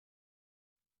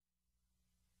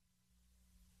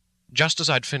Just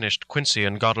as I'd finished, Quincy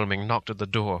and Godalming knocked at the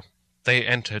door. They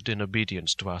entered in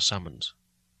obedience to our summons.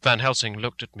 Van Helsing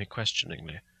looked at me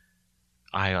questioningly.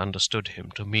 I understood him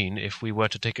to mean if we were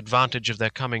to take advantage of their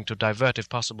coming to divert, if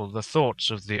possible, the thoughts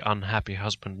of the unhappy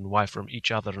husband and wife from each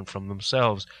other and from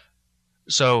themselves.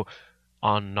 So,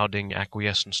 on nodding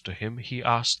acquiescence to him, he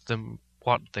asked them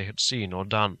what they had seen or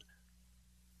done.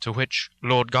 To which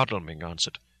Lord Godalming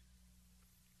answered,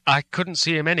 "I couldn't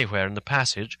see him anywhere in the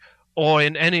passage, or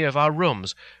in any of our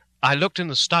rooms. I looked in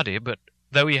the study, but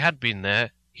though he had been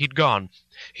there, he'd gone.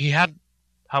 He had,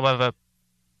 however—"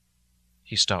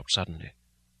 He stopped suddenly,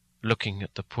 looking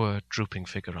at the poor drooping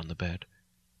figure on the bed.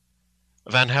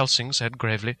 Van Helsing said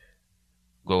gravely,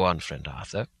 "Go on, friend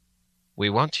Arthur. We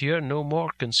want here no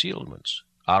more concealments.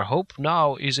 Our hope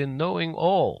now is in knowing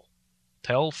all.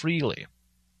 Tell freely."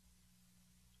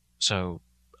 So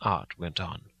Art went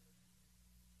on.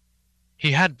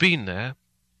 He had been there,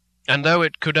 and though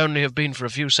it could only have been for a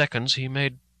few seconds, he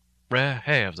made rare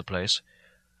hay of the place.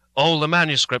 All the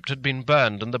manuscript had been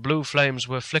burned, and the blue flames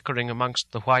were flickering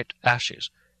amongst the white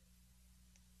ashes.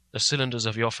 The cylinders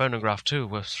of your phonograph, too,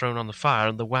 were thrown on the fire,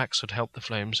 and the wax had helped the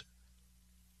flames.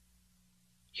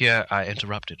 Here I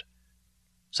interrupted.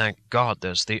 "Thank God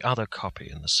there's the other copy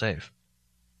in the safe."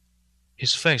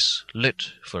 His face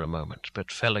lit for a moment,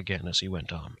 but fell again as he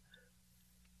went on.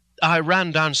 "I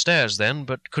ran downstairs then,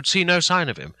 but could see no sign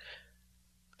of him.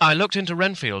 I looked into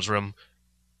Renfield's room,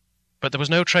 but there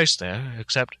was no trace there,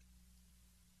 except—"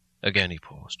 Again he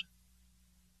paused.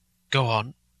 "Go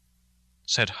on,"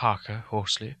 said Harker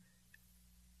hoarsely.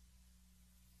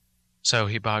 So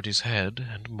he bowed his head,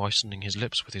 and moistening his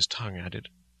lips with his tongue, added,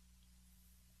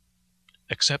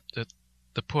 "Except that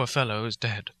the poor fellow is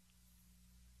dead."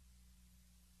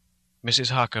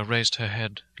 Mrs. Harker raised her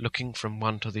head, looking from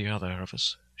one to the other of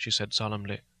us. She said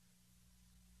solemnly,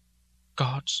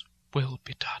 "God's will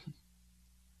be done."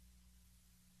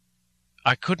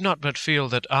 I could not but feel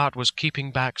that Art was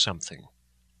keeping back something.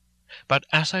 But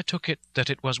as I took it that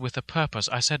it was with a purpose,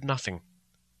 I said nothing.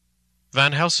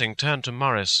 Van Helsing turned to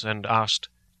Morris and asked,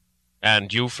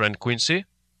 "And you, friend Quincy,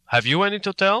 have you any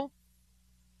to tell?"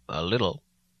 "A little,"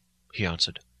 he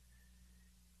answered.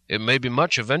 "It may be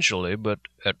much eventually, but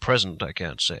at present I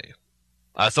can't say.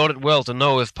 I thought it well to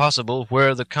know, if possible,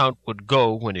 where the Count would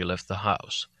go when he left the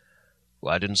house.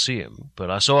 Well, I didn't see him,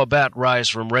 but I saw a bat rise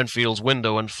from Renfield's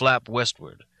window and flap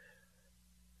westward.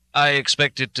 I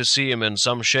expected to see him in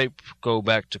some shape go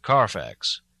back to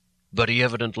Carfax, but he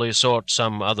evidently sought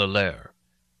some other lair.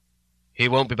 He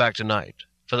won't be back tonight,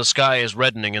 for the sky is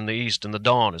reddening in the east and the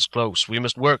dawn is close. We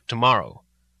must work tomorrow."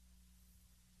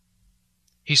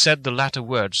 He said the latter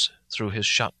words through his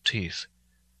shut teeth.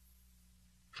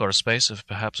 For a space of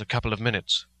perhaps a couple of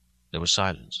minutes there was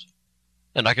silence,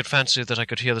 and I could fancy that I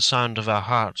could hear the sound of our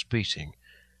hearts beating.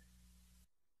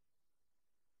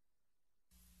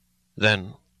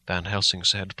 Then Van Helsing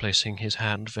said, placing his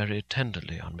hand very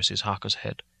tenderly on Mrs. Harker's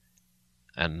head,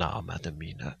 "And now,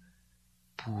 Madamina,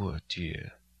 poor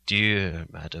dear, dear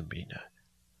Madamina,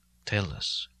 tell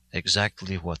us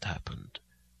exactly what happened.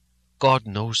 God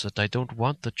knows that I don't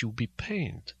want that you be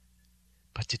pained,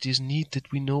 but it is need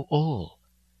that we know all.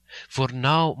 For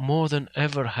now more than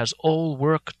ever has all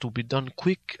work to be done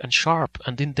quick and sharp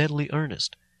and in deadly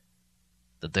earnest.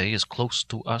 The day is close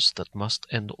to us that must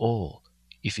end all,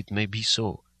 if it may be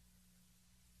so.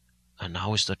 And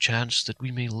now is the chance that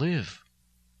we may live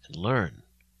and learn."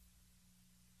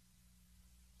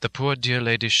 The poor dear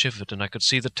lady shivered, and I could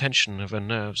see the tension of her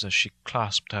nerves as she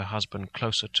clasped her husband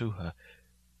closer to her,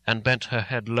 and bent her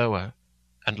head lower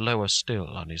and lower still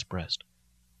on his breast.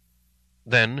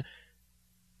 Then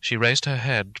she raised her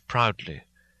head proudly,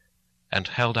 and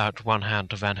held out one hand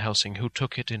to Van Helsing, who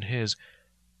took it in his,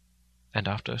 and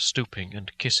after stooping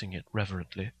and kissing it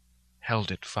reverently, held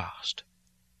it fast.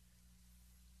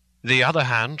 The other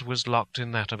hand was locked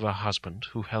in that of her husband,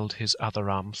 who held his other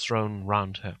arm thrown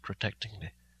round her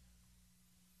protectingly.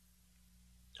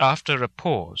 After a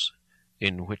pause,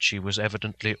 in which she was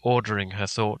evidently ordering her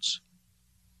thoughts,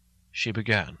 she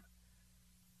began.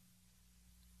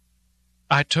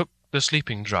 "I took the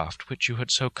sleeping draught which you had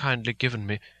so kindly given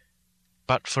me,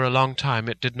 but for a long time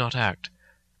it did not act.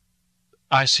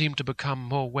 I seemed to become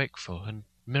more wakeful, and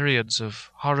myriads of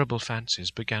horrible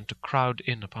fancies began to crowd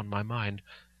in upon my mind,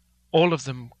 all of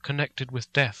them connected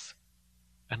with death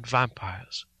and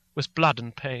vampires, with blood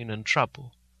and pain and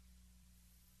trouble."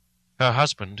 Her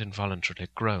husband involuntarily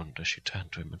groaned as she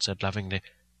turned to him and said lovingly,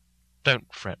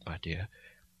 "Don't fret, my dear.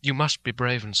 You must be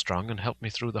brave and strong and help me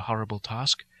through the horrible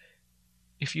task.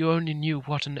 If you only knew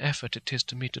what an effort it is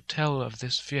to me to tell of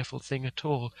this fearful thing at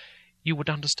all, you would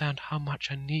understand how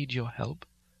much I need your help."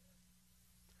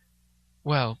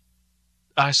 Well,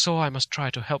 I saw I must try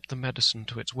to help the medicine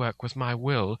to its work with my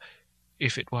will,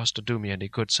 if it was to do me any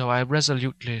good, so I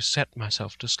resolutely set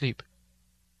myself to sleep.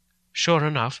 Sure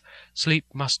enough, sleep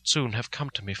must soon have come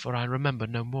to me, for I remember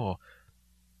no more.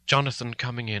 Jonathan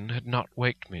coming in had not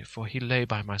waked me, for he lay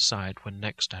by my side when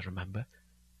next I remember.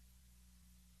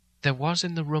 There was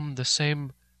in the room the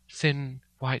same thin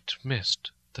white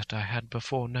mist that I had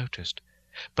before noticed,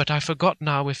 but I forgot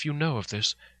now. If you know of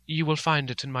this, you will find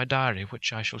it in my diary,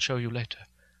 which I shall show you later.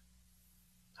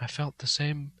 I felt the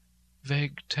same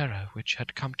vague terror which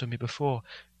had come to me before,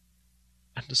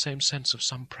 and the same sense of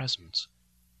some presence.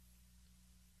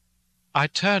 I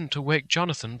turned to wake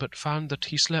Jonathan, but found that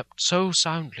he slept so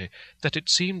soundly that it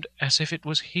seemed as if it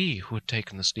was he who had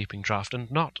taken the sleeping draught,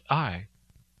 and not I.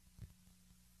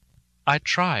 I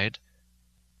tried,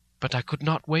 but I could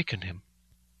not waken him.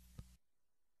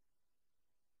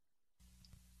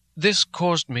 This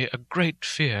caused me a great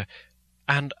fear,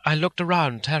 and I looked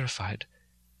around terrified.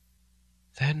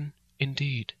 Then,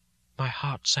 indeed, my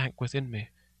heart sank within me.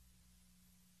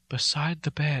 Beside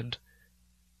the bed,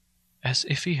 as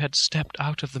if he had stepped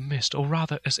out of the mist, or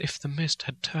rather as if the mist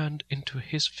had turned into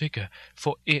his figure,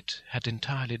 for it had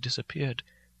entirely disappeared,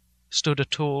 stood a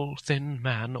tall, thin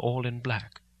man, all in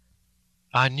black.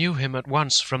 I knew him at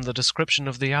once from the description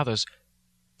of the others,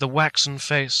 the waxen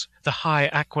face, the high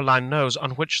aquiline nose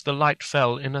on which the light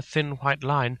fell in a thin white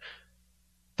line,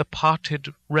 the parted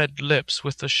red lips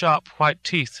with the sharp white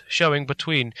teeth showing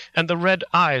between, and the red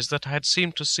eyes that I had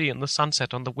seemed to see in the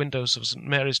sunset on the windows of St.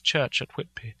 Mary's Church at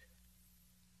Whitby.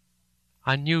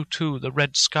 I knew, too, the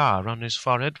red scar on his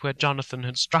forehead where Jonathan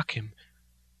had struck him.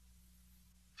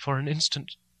 For an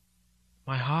instant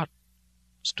my heart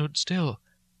stood still,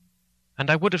 and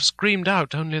I would have screamed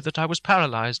out, only that I was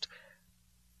paralyzed.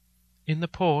 In the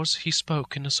pause he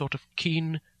spoke in a sort of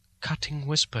keen, cutting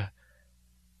whisper,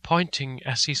 pointing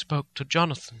as he spoke to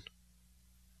Jonathan.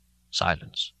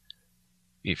 "Silence.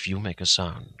 If you make a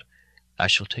sound, I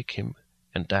shall take him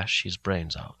and dash his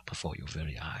brains out before your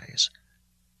very eyes."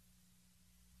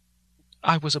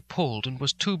 I was appalled, and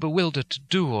was too bewildered to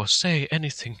do or say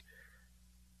anything.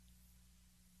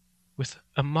 With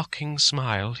a mocking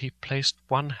smile he placed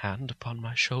one hand upon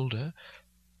my shoulder,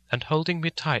 and holding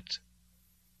me tight,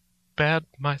 bared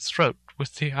my throat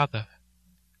with the other,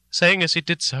 saying as he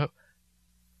did so,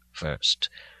 "First,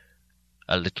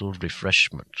 a little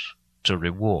refreshment to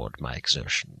reward my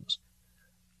exertions.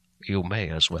 You may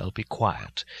as well be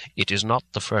quiet. It is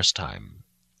not the first time,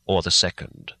 or the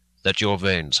second, that your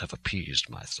veins have appeased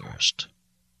my thirst."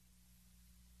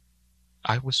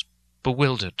 I was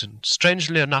bewildered, and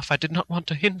strangely enough I did not want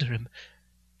to hinder him.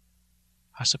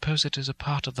 I suppose it is a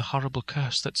part of the horrible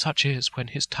curse that such is when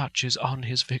his touch is on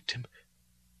his victim.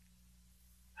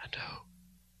 And oh,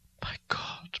 my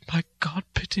God,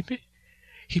 pity me!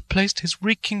 He placed his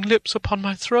reeking lips upon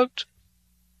my throat.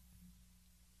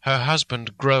 Her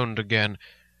husband groaned again.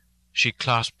 She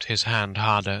clasped his hand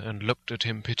harder and looked at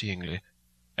him pityingly,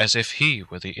 as if he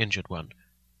were the injured one,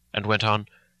 and went on,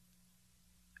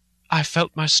 "I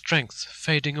felt my strength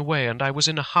fading away, and I was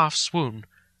in a half-swoon.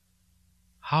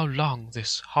 How long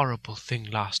this horrible thing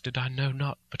lasted I know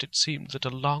not, but it seemed that a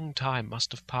long time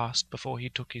must have passed before he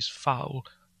took his foul,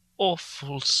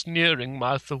 awful, sneering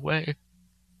mouth away.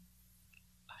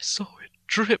 I saw it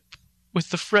drip with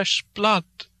the fresh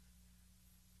blood."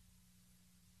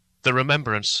 The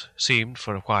remembrance seemed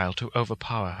for a while to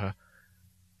overpower her,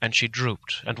 and she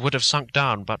drooped, and would have sunk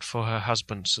down but for her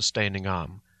husband's sustaining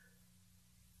arm.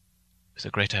 With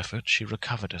a great effort she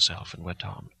recovered herself and went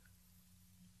on.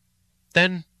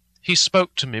 Then he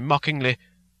spoke to me mockingly.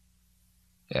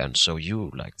 "And so you,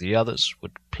 like the others,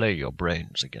 would play your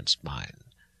brains against mine.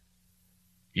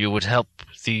 You would help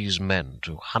these men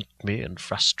to hunt me and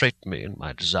frustrate me in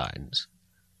my designs.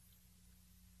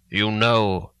 You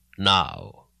know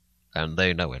now, and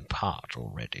they know in part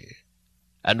already,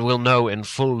 and will know in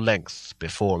full length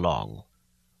before long,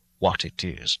 what it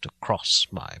is to cross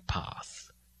my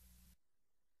path.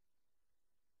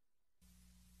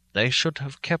 They should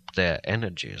have kept their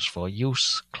energies for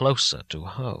use closer to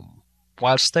home,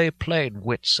 whilst they played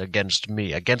wits against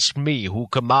me who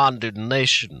commanded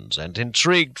nations and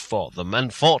intrigued for them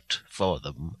and fought for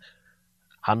them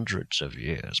hundreds of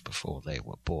years before they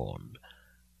were born.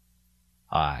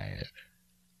 I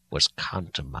was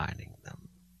countermining them.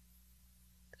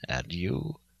 And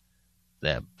you,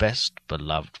 their best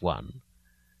beloved one,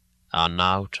 are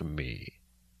now to me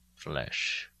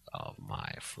flesh of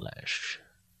my flesh,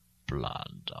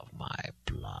 blood of my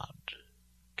blood,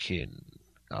 kin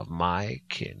of my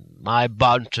kin, my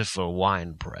bountiful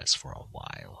winepress for a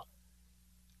while,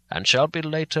 and shall be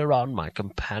later on my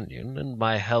companion and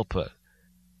my helper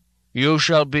You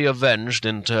shall be avenged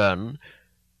in turn,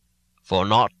 for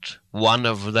not one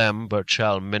of them but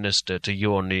shall minister to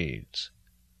your needs.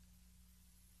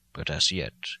 But as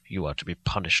yet you are to be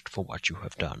punished for what you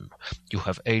have done. You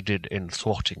have aided in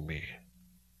thwarting me.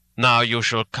 Now you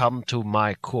shall come to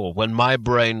my call. When my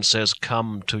brain says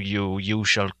come to you, you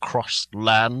shall cross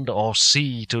land or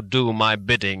sea to do my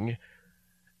bidding,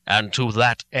 and to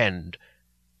that end,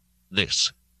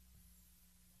 this.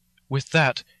 With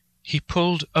that, he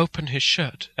pulled open his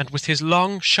shirt, and with his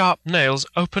long, sharp nails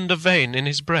opened a vein in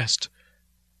his breast.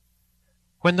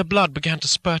 When the blood began to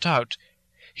spurt out,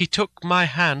 he took my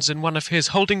hands in one of his,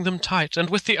 holding them tight, and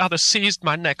with the other seized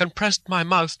my neck and pressed my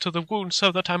mouth to the wound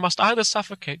so that I must either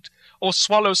suffocate or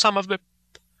swallow some of the...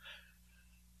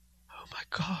 Oh, my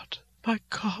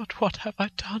God, what have I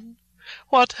done?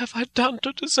 What have I done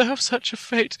to deserve such a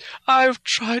fate? I have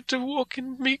tried to walk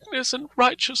in meekness and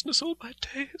righteousness all my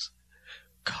days.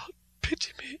 God,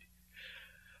 pity me.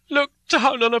 Look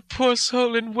down on a poor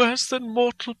soul in worse than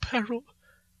mortal peril,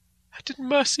 and in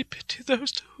mercy pity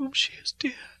those to whom she is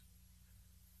dear.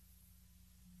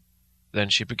 Then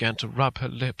she began to rub her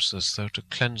lips as though to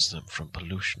cleanse them from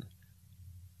pollution.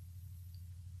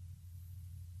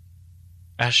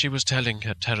 As she was telling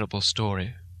her terrible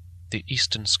story, the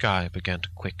eastern sky began to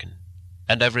quicken,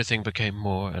 and everything became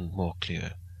more and more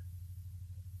clear.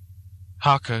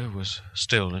 Harker was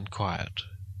still and quiet,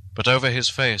 but over his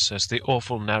face, as the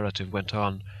awful narrative went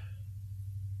on,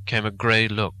 came a grey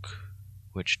look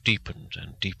which deepened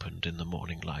and deepened in the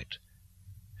morning light,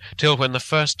 till when the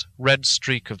first red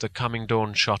streak of the coming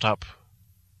dawn shot up,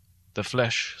 the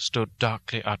flesh stood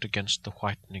darkly out against the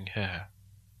whitening hair.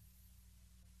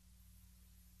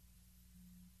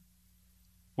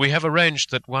 We have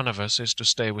arranged that one of us is to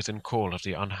stay within call of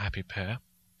the unhappy pair,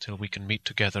 till we can meet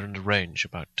together and arrange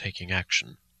about taking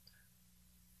action.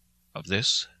 Of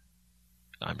this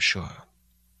I'm sure.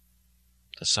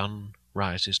 The sun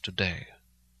rises today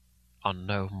on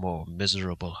no more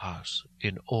miserable house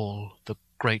in all the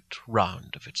great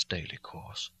round of its daily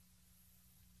course.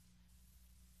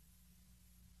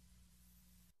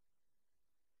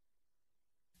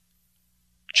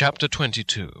 Chapter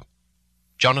 22.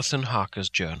 Jonathan Harker's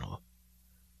Journal.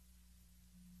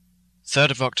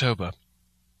 3rd of October.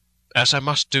 As I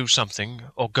must do something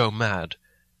or go mad,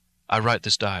 I write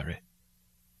this diary.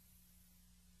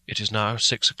 It is now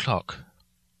 6 o'clock,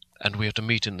 and we are to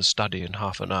meet in the study in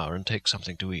half an hour and take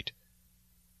something to eat.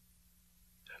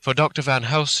 For Dr. Van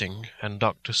Helsing and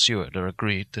Dr. Seward are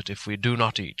agreed that if we do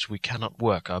not eat, we cannot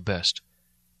work our best.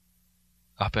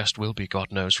 Our best will be,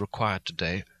 God knows, required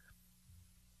today.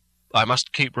 I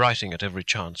must keep writing at every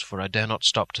chance, for I dare not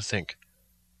stop to think.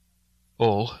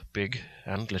 All, big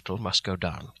and little, must go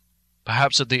down.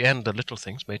 Perhaps at the end the little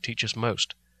things may teach us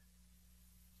most.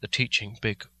 The teaching,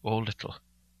 big or little,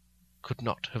 could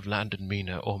not have landed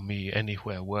Mina or me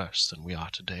anywhere worse than we are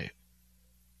today.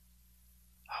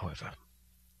 However,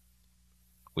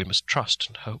 we must trust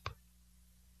and hope.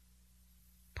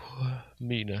 Poor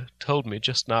Mina told me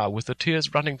just now, with the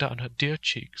tears running down her dear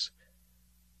cheeks,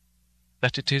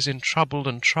 that it is in trouble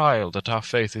and trial that our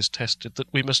faith is tested,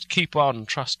 that we must keep on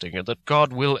trusting, and that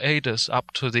God will aid us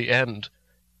up to the end.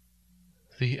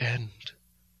 The end.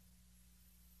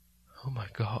 Oh, my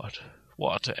God,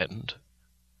 what end?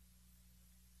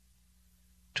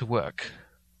 To work.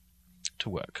 To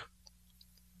work.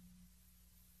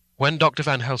 When Dr.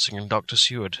 Van Helsing and Dr.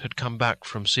 Seward had come back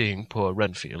from seeing poor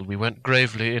Renfield, we went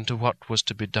gravely into what was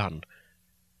to be done.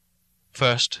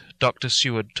 First, Dr.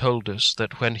 Seward told us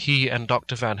that when he and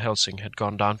Dr. Van Helsing had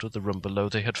gone down to the room below,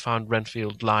 they had found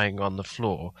Renfield lying on the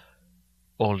floor,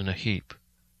 all in a heap.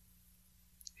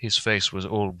 His face was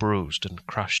all bruised and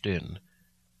crushed in,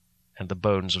 and the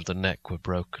bones of the neck were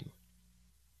broken.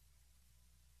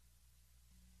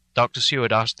 Dr.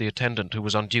 Seward asked the attendant who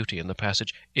was on duty in the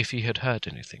passage if he had heard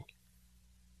anything.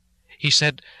 He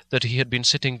said that he had been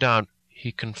sitting down,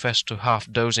 he confessed to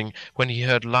half-dozing, when he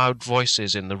heard loud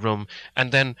voices in the room,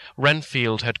 and then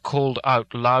Renfield had called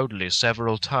out loudly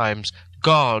several times,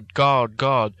 "God, God,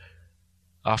 God!"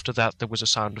 After that there was a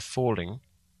sound of falling,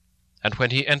 and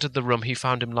when he entered the room he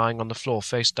found him lying on the floor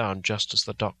face down, just as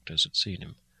the doctors had seen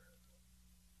him.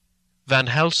 Van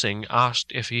Helsing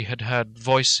asked if he had heard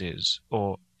voices,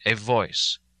 or a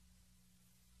voice,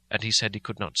 and he said he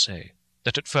could not say,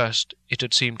 that at first it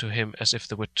had seemed to him as if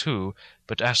there were two,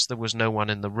 but as there was no one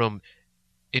in the room,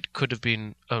 it could have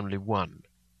been only one.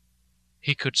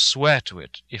 He could swear to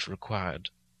it, if required,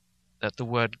 that the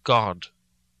word God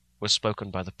was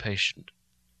spoken by the patient.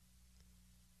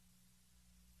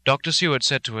 Dr. Seward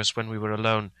said to us when we were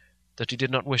alone that he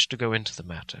did not wish to go into the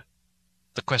matter.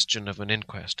 The question of an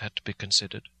inquest had to be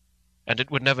considered. and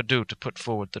it would never do to put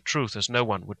forward the truth, as no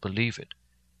one would believe it.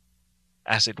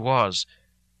 As it was,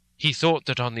 he thought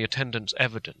that on the attendant's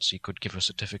evidence he could give a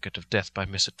certificate of death by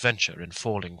misadventure in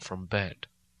falling from bed.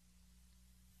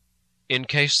 In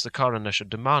case the coroner should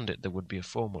demand it, there would be a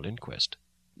formal inquest,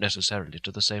 necessarily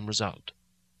to the same result.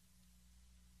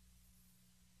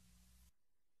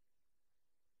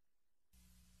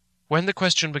 When the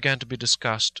question began to be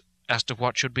discussed as to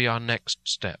what should be our next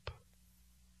step,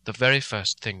 the very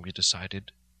first thing we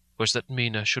decided was that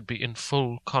Mina should be in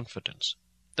full confidence,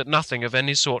 that nothing of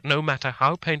any sort, no matter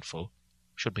how painful,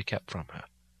 should be kept from her.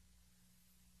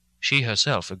 She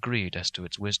herself agreed as to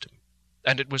its wisdom,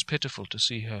 and it was pitiful to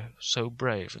see her so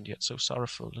brave and yet so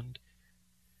sorrowful and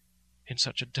in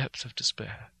such a depth of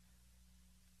despair.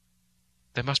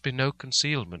 There must be no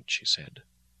concealment, she said.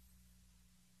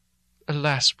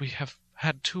 Alas, we have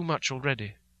had too much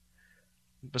already.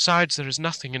 Besides, there is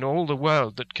nothing in all the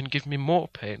world that can give me more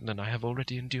pain than I have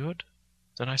already endured,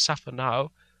 than I suffer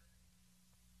now.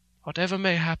 Whatever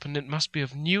may happen, it must be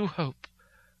of new hope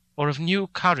or of new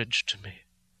courage to me.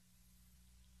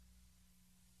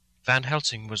 Van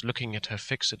Helsing was looking at her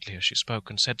fixedly as she spoke,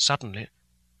 and said suddenly,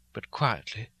 but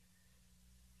quietly,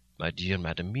 "My dear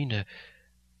Madam Mina,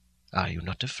 are you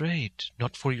not afraid,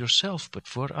 not for yourself, but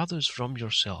for others from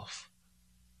yourself,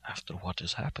 after what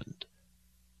has happened?"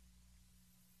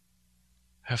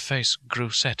 Her face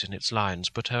grew set in its lines,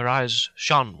 but her eyes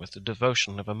shone with the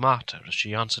devotion of a martyr as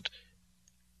she answered,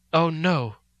 "Oh,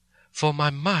 no, for my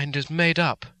mind is made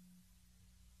up."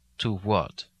 "To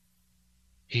what?"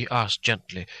 he asked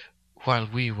gently, while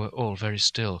we were all very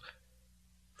still,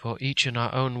 for each in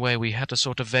our own way we had a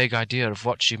sort of vague idea of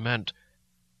what she meant.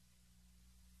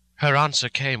 Her answer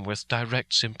came with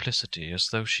direct simplicity, as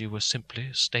though she were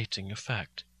simply stating a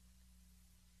fact.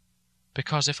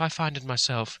 "Because if I find in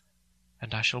myself,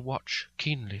 and I shall watch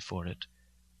keenly for it,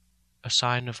 a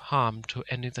sign of harm to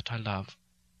any that I love,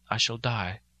 I shall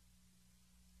die."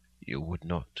 "You would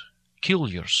not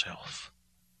kill yourself?"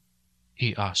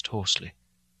 he asked hoarsely.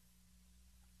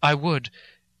 "I would,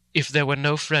 if there were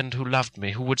no friend who loved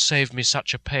me, who would save me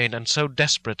such a pain and so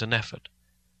desperate an effort."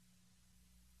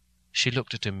 She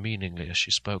looked at him meaningly as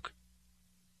she spoke.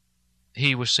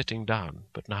 He was sitting down,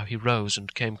 but now he rose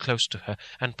and came close to her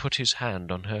and put his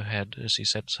hand on her head as he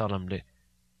said solemnly,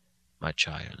 "My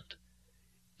child,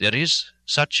 there is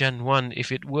such an one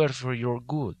if it were for your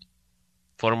good.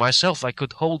 For myself, I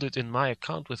could hold it in my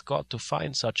account with God to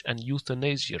find such an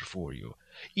euthanasia for you,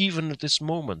 even at this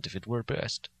moment, if it were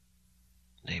best.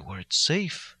 Nay, were it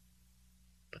safe.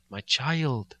 But my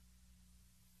child—"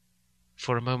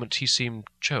 For a moment he seemed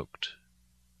choked,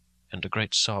 and a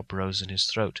great sob rose in his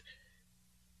throat.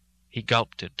 He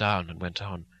gulped it down and went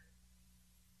on,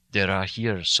 "There are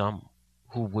here some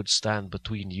who would stand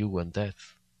between you and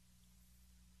death.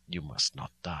 You must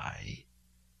not die.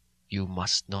 You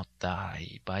must not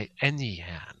die by any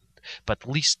hand, but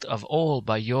least of all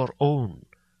by your own,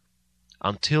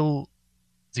 until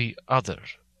the other,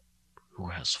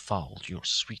 who has fouled your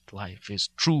sweet life, is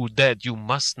true dead. You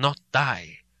must not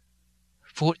die.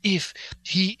 For if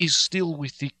he is still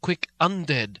with the quick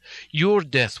undead, your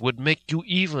death would make you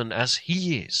even as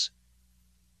he is.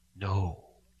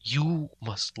 No, you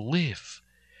must live.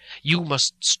 You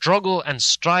must struggle and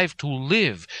strive to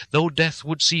live, though death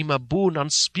would seem a boon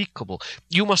unspeakable.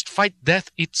 You must fight death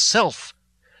itself,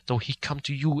 though he come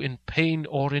to you in pain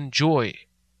or in joy,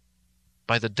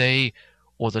 by the day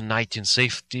or the night, in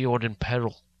safety or in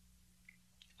peril.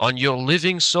 On your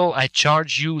living soul I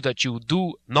charge you that you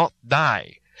do not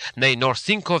die, nay, nor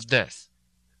think of death,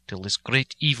 till this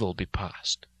great evil be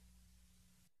past."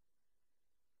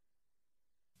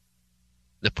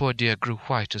 The poor dear grew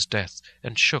white as death,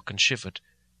 and shook and shivered,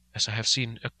 as I have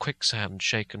seen a quicksand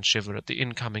shake and shiver at the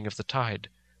incoming of the tide.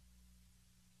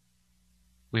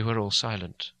 We were all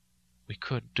silent. We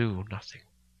could do nothing.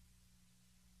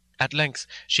 At length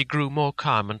she grew more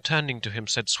calm, and turning to him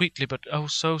said sweetly, but oh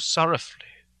so sorrowfully,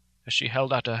 as she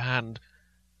held out her hand,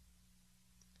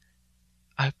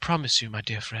 "I promise you, my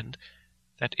dear friend,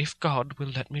 that if God will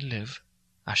let me live,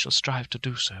 I shall strive to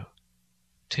do so,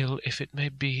 till, if it may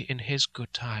be in his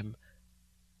good time,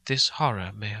 this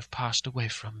horror may have passed away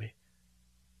from me."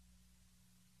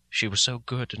 She was so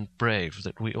good and brave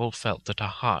that we all felt that our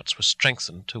hearts were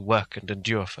strengthened to work and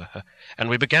endure for her, and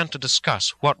we began to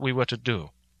discuss what we were to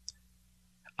do.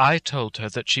 I told her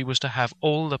that she was to have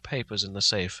all the papers in the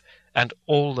safe, and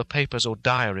all the papers or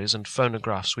diaries and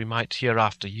phonographs we might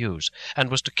hereafter use, and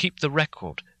was to keep the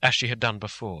record, as she had done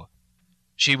before.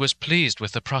 She was pleased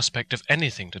with the prospect of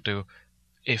anything to do,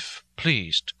 if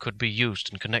pleased could be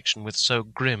used in connection with so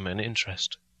grim an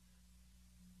interest.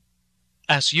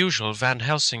 As usual, Van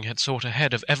Helsing had thought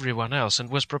ahead of everyone else and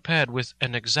was prepared with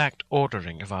an exact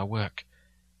ordering of our work.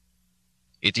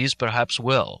 "It is perhaps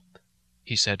well,"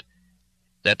 he said,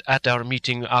 "that at our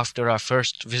meeting after our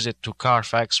first visit to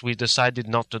Carfax we decided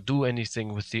not to do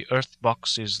anything with the earth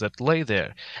boxes that lay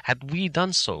there. Had we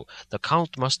done so, the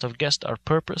Count must have guessed our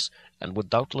purpose, and would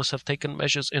doubtless have taken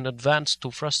measures in advance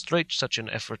to frustrate such an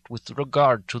effort with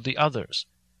regard to the others.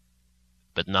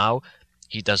 But now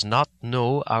he does not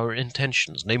know our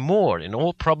intentions. Nay, more, in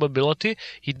all probability,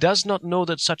 he does not know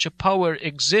that such a power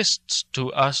exists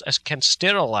to us as can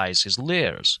sterilize his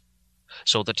lairs,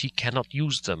 so that he cannot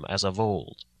use them as of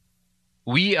old.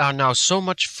 We are now so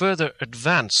much further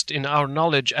advanced in our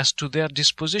knowledge as to their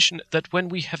disposition that when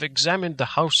we have examined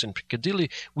the house in Piccadilly,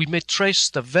 we may trace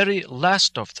the very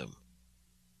last of them.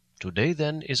 Today,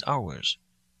 then, is ours,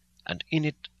 and in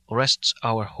it rests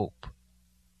our hope.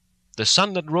 The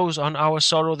sun that rose on our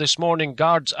sorrow this morning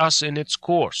guards us in its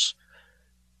course.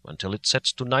 Until it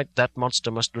sets tonight, that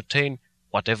monster must retain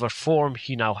whatever form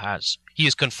he now has. He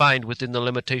is confined within the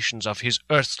limitations of his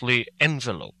earthly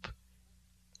envelope.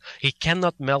 He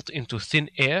cannot melt into thin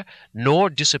air, nor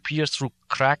disappear through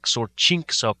cracks or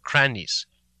chinks or crannies.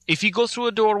 If he go through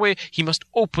a doorway, he must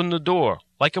open the door,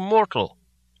 like a mortal.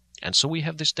 And so we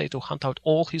have this day to hunt out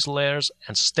all his lairs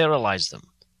and sterilize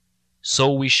them.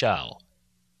 So we shall.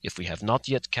 If we have not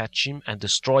yet catch him and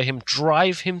destroy him,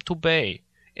 drive him to bay,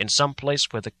 in some place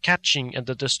where the catching and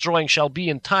the destroying shall be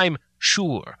in time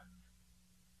sure."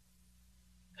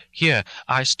 Here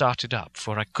I started up,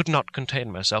 for I could not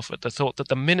contain myself at the thought that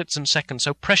the minutes and seconds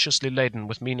so preciously laden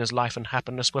with Mina's life and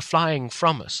happiness were flying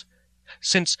from us,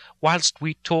 since whilst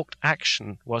we talked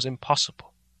action was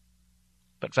impossible.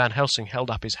 But Van Helsing held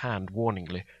up his hand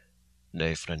warningly.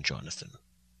 "Nay, friend Jonathan,"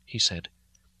 he said,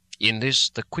 "in this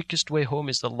the quickest way home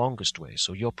is the longest way,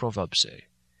 so your proverb say.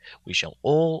 We shall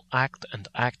all act and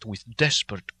act with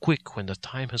desperate quick when the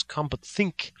time has come, but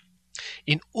think,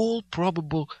 in all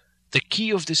probable the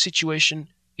key of the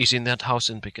situation is in that house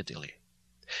in Piccadilly.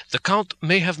 The Count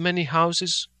may have many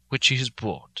houses which he has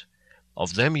bought.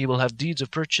 Of them he will have deeds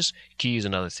of purchase, keys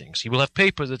and other things. He will have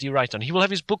paper that he writes on. He will have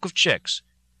his book of checks.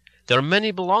 There are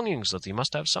many belongings that he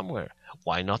must have somewhere.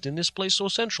 Why not in this place so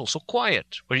central, so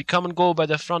quiet, where you come and go by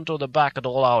the front or the back at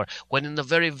all hour, when in the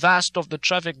very vast of the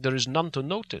traffic there is none to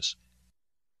notice?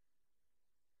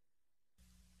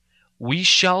 We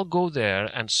shall go there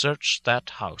and search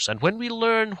that house, and when we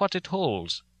learn what it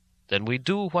holds, then we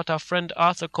do what our friend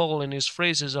Arthur called in his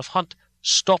phrases of hunt,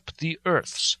 stop the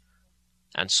earths.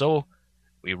 And so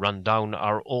we run down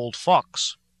our old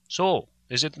fox. So,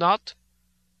 is it not?"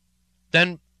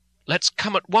 "Then let's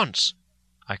come at once,"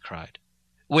 I cried.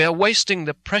 "We are wasting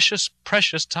the precious,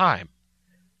 precious time."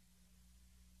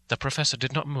 The professor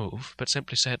did not move, but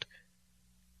simply said,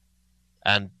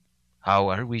 "And how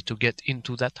are we to get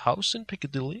into that house in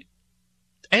Piccadilly?"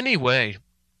 "Any way,"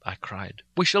 I cried.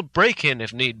 "We shall break in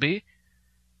if need be."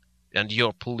 "And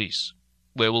your police,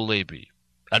 where will they be?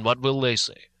 And what will they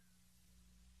say?"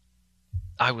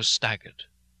 I was staggered,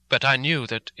 but I knew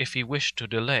that if he wished to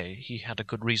delay, he had a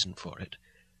good reason for it.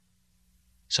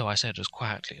 So I said as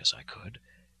quietly as I could,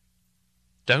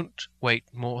 "Don't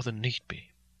wait more than need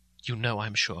be. You know,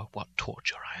 I'm sure, what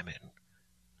torture I am in."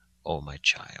 "Oh, my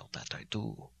child, that I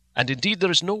do. And indeed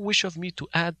there is no wish of me to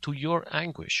add to your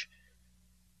anguish.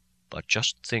 But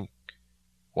just think,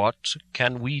 what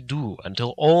can we do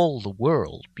until all the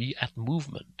world be at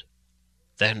movement?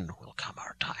 Then will come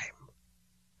our time.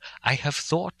 I have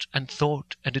thought,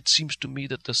 and it seems to me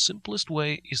that the simplest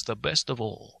way is the best of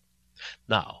all.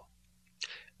 Now,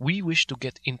 we wish to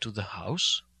get into the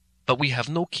house, but we have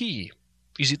no key.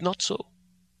 Is it not so?"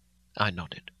 I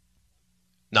nodded.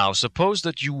 "Now suppose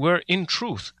that you were in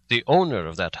truth the owner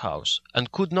of that house,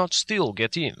 and could not still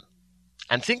get in,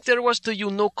 and think there was to you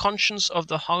no conscience of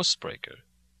the housebreaker.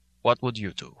 What would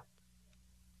you do?"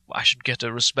 "I should get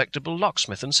a respectable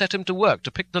locksmith and set him to work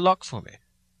to pick the lock for me."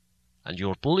 "And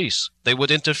your police, they would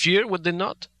interfere, would they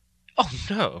not?" "Oh,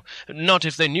 no, not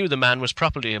if they knew the man was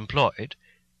properly employed."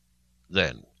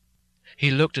 "Then,"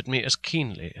 he looked at me as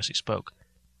keenly as he spoke,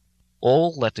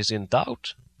 "all that is in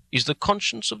doubt is the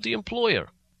conscience of the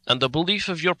employer, and the belief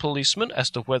of your policeman as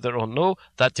to whether or no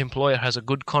that employer has a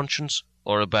good conscience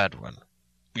or a bad one.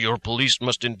 Your police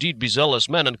must indeed be zealous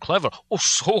men and clever, oh,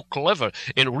 so clever,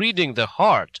 in reading the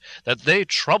heart, that they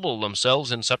trouble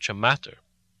themselves in such a matter.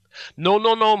 No,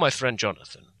 my friend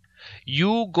Jonathan.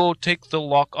 You go take the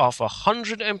lock off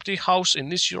 100 empty house in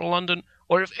this your London,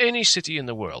 or of any city in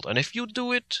the world, and if you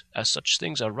do it, as such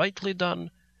things are rightly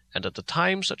done, and at the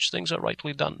time such things are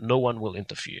rightly done, no one will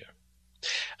interfere.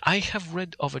 I have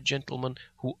read of a gentleman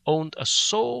who owned a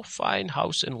so fine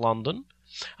house in London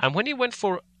and when he went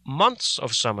for months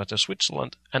of summer to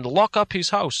Switzerland and lock up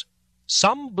his house,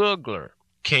 some burglar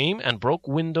came and broke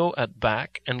window at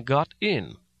back and got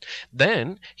in.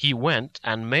 Then he went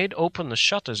and made open the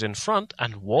shutters in front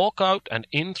and walk out and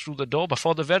in through the door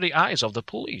before the very eyes of the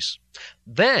police.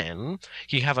 Then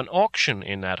he have an auction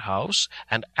in that house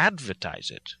and advertise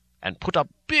it and put up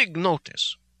big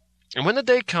notice. And when the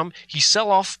day come, he sell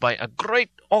off by a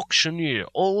great auctioneer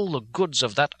all the goods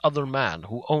of that other man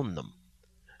who owned them.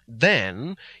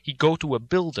 Then he go to a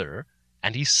builder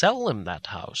and he sell him that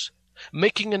house,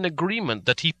 making an agreement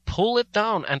that he pull it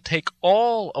down and take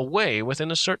all away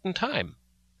within a certain time.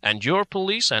 And your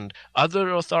police and other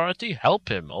authority help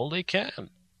him all they can.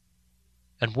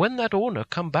 And when that owner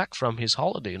come back from his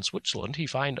holiday in Switzerland, he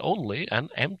find only an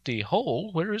empty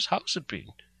hole where his house had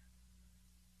been.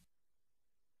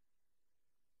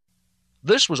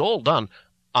 This was all done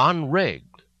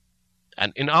unregged,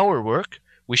 and in our work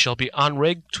we shall be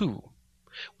unregged too.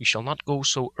 We shall not go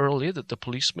so early that the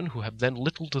policemen who have then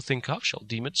little to think of shall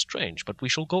deem it strange, but we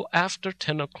shall go after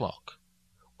 10 o'clock,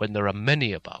 when there are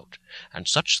many about, and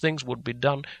such things would be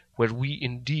done were we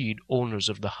indeed owners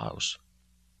of the house.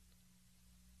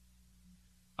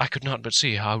 I could not but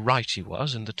see how right he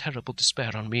was, and the terrible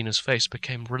despair on Mina's face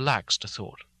became relaxed a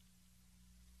thought.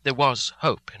 There was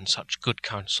hope in such good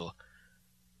counsel.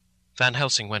 Van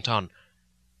Helsing went on,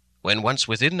 "When once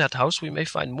within that house we may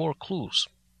find more clues.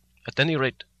 At any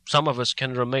rate, some of us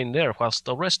can remain there, whilst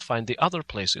the rest find the other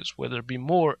places where there be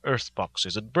more earth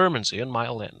boxes at Bermondsey and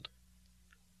Mile End."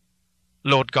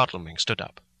 Lord Godalming stood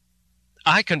up.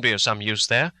 "I can be of some use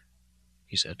there,"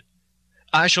 he said.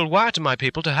 "I shall wire to my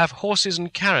people to have horses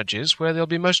and carriages where they'll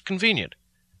be most convenient."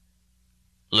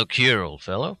 "Look here, old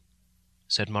fellow,"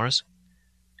 said Morris.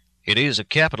 "It is a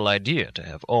capital idea to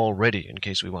have all ready in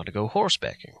case we want to go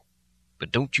horsebacking.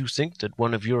 But don't you think that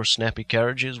one of your snappy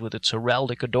carriages with its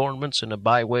heraldic adornments in a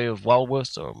byway of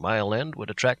Walworth or Mile End would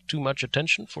attract too much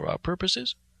attention for our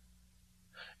purposes?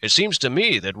 It seems to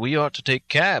me that we ought to take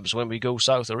cabs when we go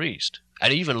south or east,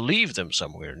 and even leave them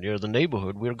somewhere near the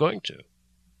neighborhood we are going to."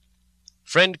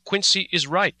 "Friend Quincy is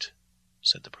right,"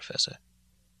 said the professor.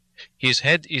 "His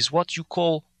head is what you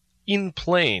call in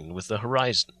plane with the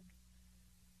horizon.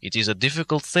 It is a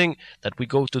difficult thing that we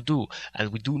go to do,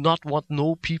 and we do not want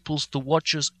no peoples to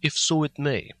watch us, if so it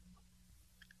may."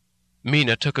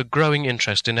 Mina took a growing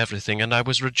interest in everything, and I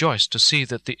was rejoiced to see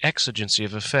that the exigency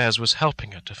of affairs was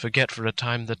helping her to forget for a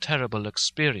time the terrible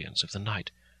experience of the night.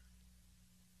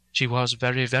 She was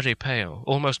very, very pale,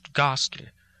 almost ghastly,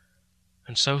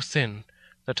 and so thin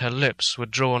that her lips were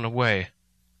drawn away,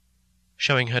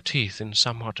 showing her teeth in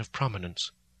somewhat of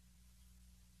prominence.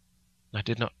 I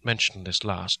did not mention this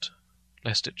last,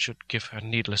 lest it should give her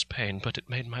needless pain, but it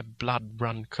made my blood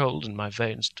run cold in my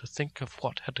veins to think of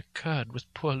what had occurred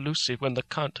with poor Lucy when the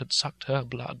Count had sucked her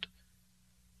blood.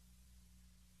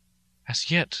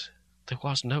 As yet there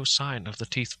was no sign of the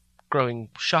teeth growing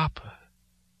sharper,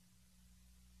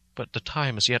 but the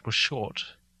time as yet was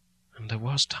short, and there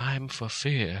was time for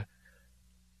fear.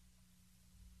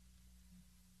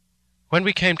 When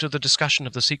we came to the discussion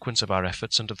of the sequence of our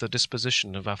efforts and of the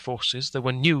disposition of our forces, there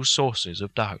were new sources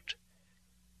of doubt.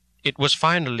 It was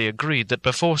finally agreed that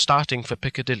before starting for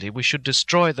Piccadilly we should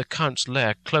destroy the Count's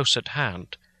lair close at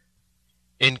hand.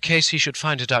 In case he should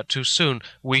find it out too soon,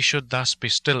 we should thus be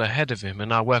still ahead of him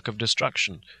in our work of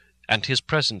destruction, and his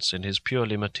presence in his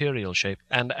purely material shape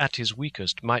and at his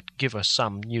weakest might give us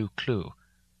some new clue.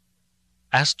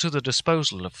 As to the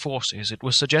disposal of forces, it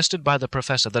was suggested by the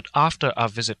Professor that after our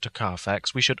visit to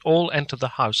Carfax we should all enter the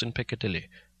house in Piccadilly,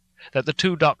 that the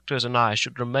 2 doctors and I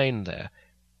should remain there,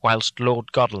 whilst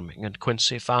Lord Godalming and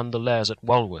Quincy found the lairs at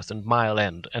Walworth and Mile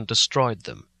End and destroyed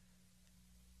them.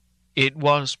 It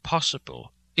was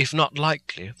possible, if not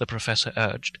likely, the Professor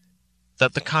urged,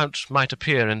 that the Count might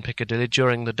appear in Piccadilly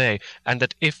during the day, and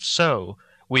that if so,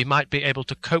 we might be able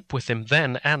to cope with him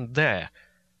then and there.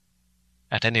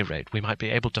 At any rate, we might be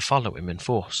able to follow him in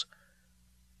force.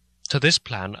 To this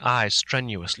plan I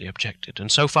strenuously objected,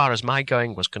 and so far as my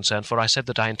going was concerned, for I said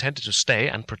that I intended to stay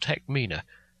and protect Mina,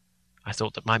 I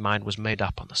thought that my mind was made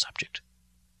up on the subject.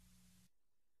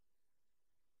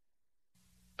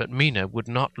 But Mina would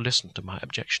not listen to my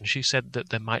objection. She said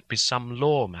that there might be some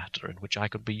law matter in which I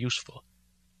could be useful,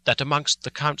 that amongst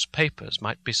the Count's papers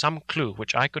might be some clue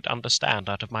which I could understand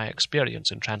out of my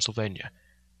experience in Transylvania,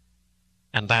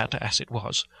 and that, as it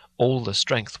was, all the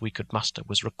strength we could muster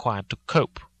was required to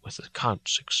cope with the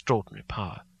Count's extraordinary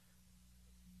power.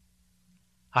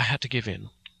 I had to give in,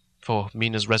 for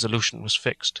Mina's resolution was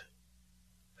fixed.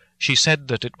 She said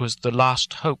that it was the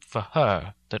last hope for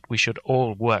her that we should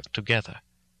all work together.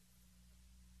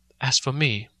 As for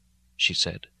me, she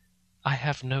said. "I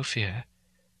have no fear.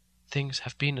 Things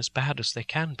have been as bad as they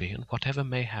can be, and whatever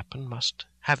may happen must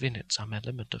have in it some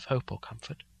element of hope or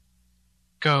comfort.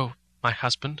 Go, my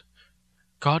husband.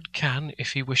 God can,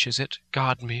 if he wishes it,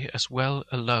 guard me as well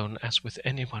alone as with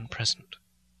anyone present."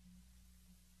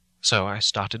 So I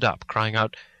started up, crying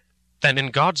out, "Then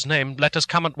in God's name let us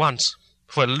come at once.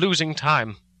 We're losing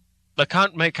time. The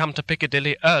Count may come to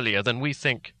Piccadilly earlier than we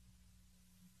think."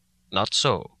 "Not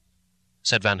so,"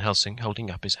 said Van Helsing, holding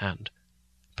up his hand.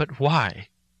 "But why?"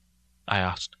 I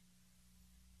asked.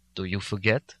 "Do you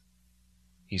forget,"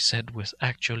 he said with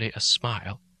actually a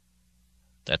smile,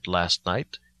 "that last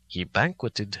night he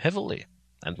banqueted heavily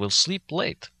and will sleep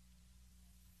late?"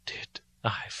 Did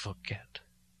I forget?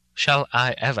 Shall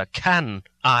I ever? Can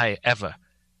I ever?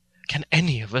 Can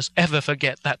any of us ever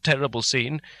forget that terrible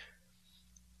scene?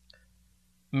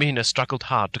 Mina struggled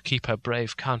hard to keep her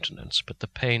brave countenance, but the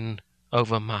pain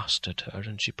overmastered her,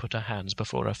 and she put her hands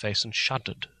before her face and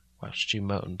shuddered whilst she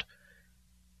moaned.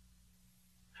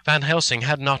 Van Helsing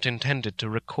had not intended to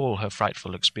recall her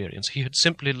frightful experience. He had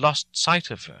simply lost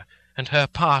sight of her and her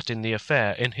part in the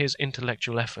affair in his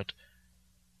intellectual effort.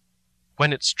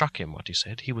 When it struck him what he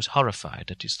said, he was horrified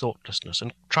at his thoughtlessness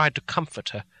and tried to comfort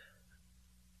her.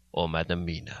 "Oh, Madam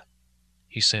Mina,"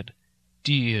 he said,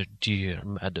 "dear, dear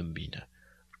Madam Mina,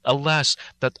 alas,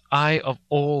 that I of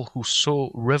all who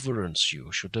so reverence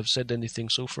you should have said anything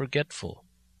so forgetful.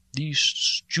 These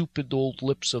stupid old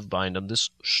lips of mine and this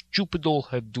stupid old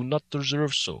head do not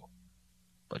deserve so.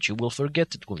 But you will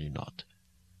forget it, will you not?"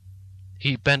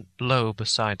 He bent low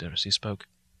beside her as he spoke.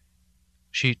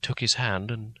 She took his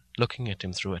hand, and, looking at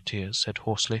him through her tears, said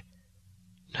hoarsely,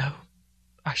 "No,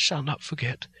 I shall not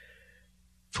forget,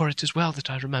 for it is well that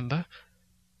I remember,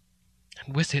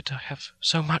 and with it I have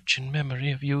so much in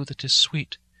memory of you that is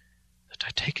sweet, that I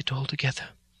take it all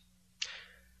together.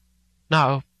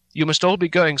 Now, you must all be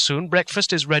going soon.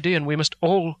 Breakfast is ready, and we must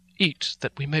all eat,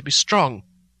 that we may be strong."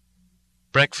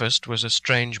 Breakfast was a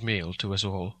strange meal to us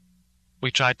all.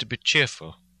 We tried to be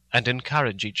cheerful and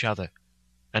encourage each other,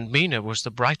 and Mina was the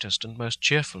brightest and most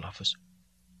cheerful of us.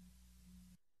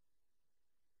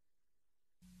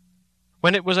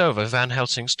 When it was over, Van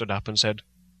Helsing stood up and said,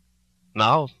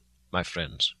 "Now, my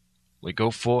friends, we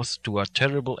go forth to our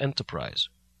terrible enterprise.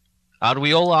 Are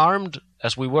we all armed,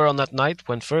 as we were on that night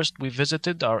when first we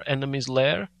visited our enemy's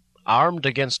lair, armed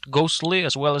against ghostly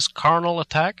as well as carnal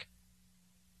attack?"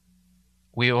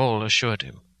 We all assured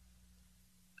him.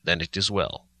 "Then it is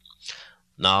well.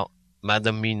 Now,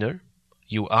 Madam Mina,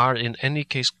 you are in any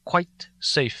case quite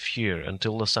safe here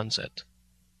until the sunset.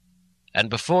 And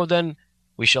before then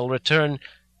we shall return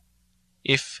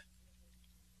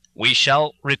we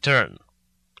shall return.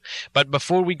 But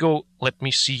before we go, let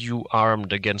me see you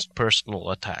armed against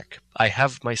personal attack. I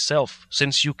have myself,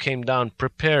 since you came down,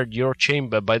 prepared your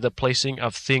chamber by the placing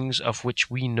of things of which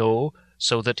we know,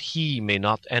 so that he may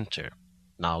not enter.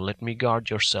 Now let me guard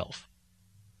yourself.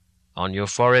 On your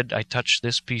forehead I touch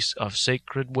this piece of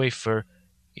sacred wafer,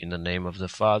 in the name of the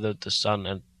Father, the Son,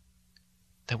 and—"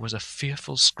 There was a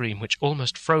fearful scream which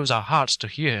almost froze our hearts to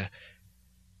hear.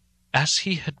 As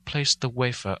he had placed the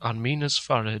wafer on Mina's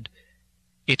forehead,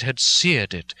 it had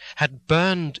seared it, had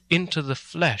burned into the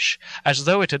flesh, as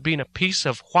though it had been a piece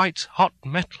of white hot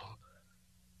metal.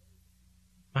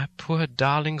 My poor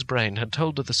darling's brain had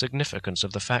told her the significance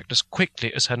of the fact as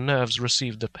quickly as her nerves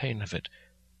received the pain of it,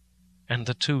 and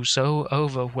the two so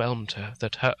overwhelmed her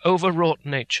that her overwrought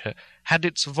nature had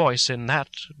its voice in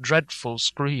that dreadful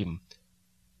scream.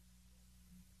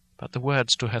 But the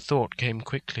words to her thought came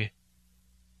quickly.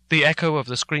 The echo of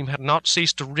the scream had not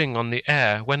ceased to ring on the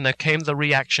air when there came the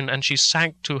reaction, and she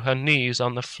sank to her knees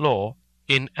on the floor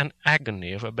in an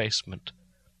agony of abasement.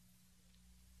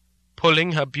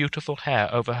 Pulling her beautiful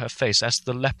hair over her face as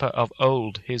the leper of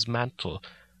old his mantle,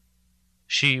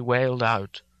 she wailed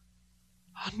out,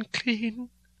 "Unclean,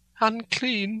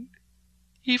 unclean!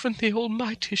 Even the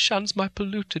Almighty shuns my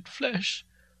polluted flesh.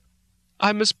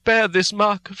 I must bear this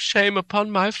mark of shame upon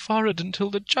my forehead until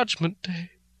the judgment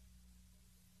day."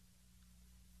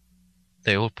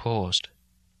 They all paused.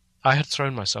 I had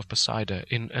thrown myself beside her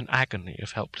in an agony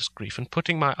of helpless grief, and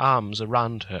putting my arms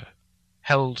around her,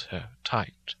 held her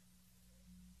tight.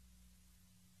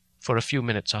 For a few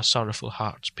minutes our sorrowful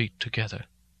hearts beat together,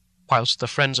 whilst the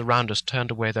friends around us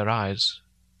turned away their eyes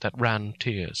that ran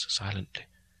tears silently.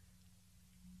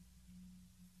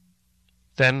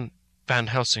 Then Van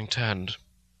Helsing turned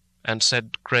and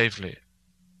said gravely,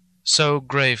 so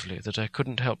gravely that I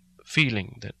couldn't help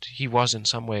feeling that he was in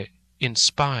some way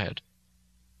inspired,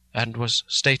 and was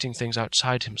stating things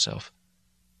outside himself.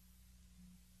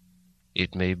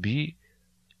 "It may be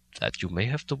that you may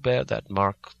have to bear that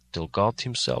mark till God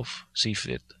himself see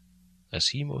fit, as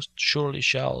he most surely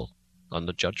shall on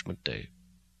the judgment day,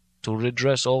 to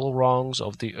redress all wrongs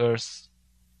of the earth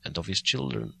and of his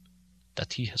children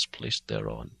that he has placed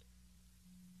thereon.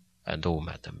 And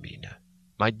Madam Mina,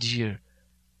 my dear,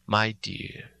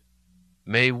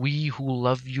 may we who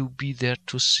love you be there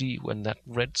to see when that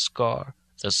red scar,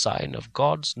 the sign of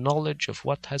God's knowledge of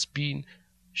what has been,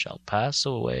 shall pass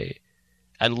away,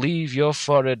 and leave your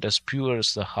forehead as pure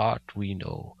as the heart we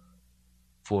know.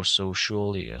 For so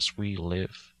surely as we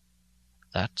live,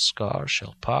 that scar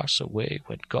shall pass away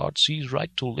when God sees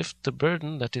right to lift the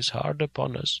burden that is hard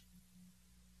upon us.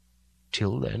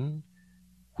 Till then,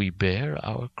 we bear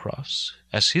our cross,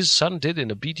 as his Son did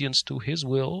in obedience to his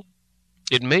will.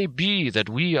 It may be that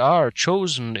we are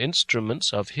chosen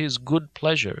instruments of his good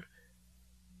pleasure,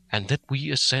 and that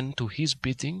we ascend to his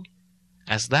bidding,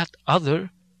 as that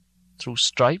other, through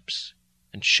stripes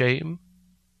and shame,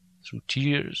 through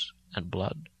tears and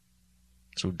blood,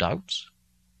 through doubts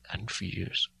and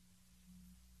fears,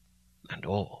 and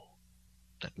all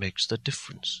that makes the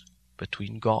difference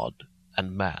between God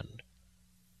and man.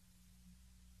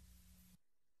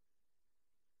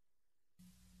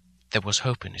 There was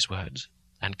hope in his words,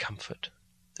 and comfort,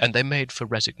 and they made for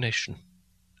resignation.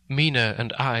 Mina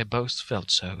and I both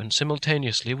felt so, and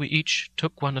simultaneously we each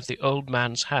took one of the old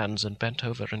man's hands and bent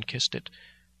over and kissed it.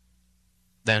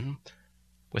 Then,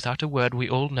 without a word, we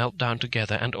all knelt down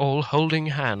together, and all, holding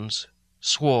hands,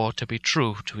 swore to be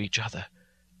true to each other.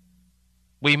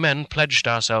 We men pledged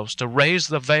ourselves to raise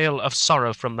the veil of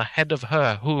sorrow from the head of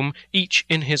her whom, each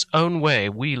in his own way,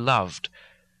 we loved,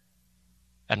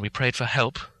 and we prayed for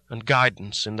help and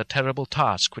guidance in the terrible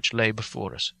task which lay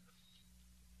before us.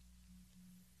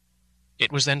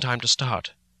 It was then time to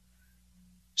start.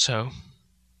 So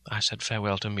I said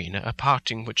farewell to Mina, a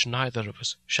parting which neither of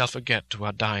us shall forget to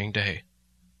our dying day,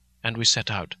 and we set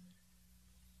out.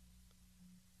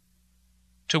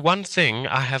 To one thing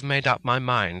I have made up my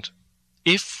mind.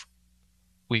 If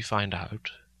we find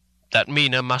out that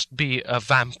Mina must be a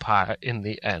vampire in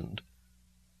the end,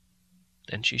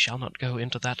 then she shall not go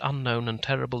into that unknown and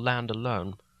terrible land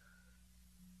alone.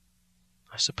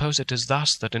 I suppose it is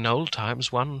thus that in old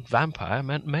times one vampire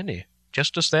meant many.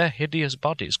 Just as their hideous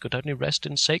bodies could only rest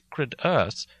in sacred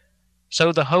earth,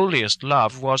 so the holiest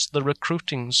love was the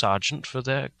recruiting sergeant for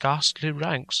their ghastly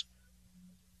ranks.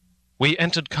 We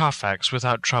entered Carfax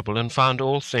without trouble, and found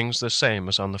all things the same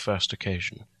as on the first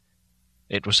occasion.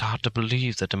 It was hard to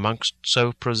believe that amongst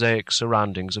so prosaic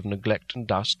surroundings of neglect and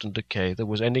dust and decay there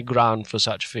was any ground for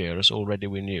such fear as already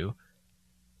we knew.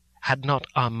 Had not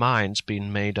our minds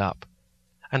been made up,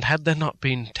 and had there not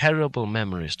been terrible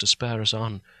memories to spur us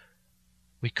on,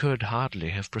 we could hardly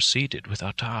have proceeded with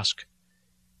our task.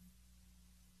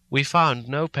 We found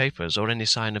no papers or any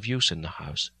sign of use in the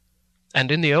house, and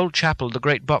in the old chapel the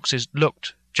great boxes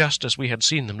looked just as we had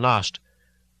seen them last.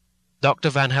 Dr.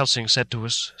 Van Helsing said to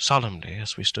us solemnly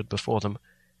as we stood before them,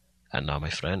 "And now, my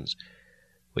friends,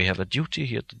 we have a duty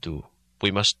here to do. We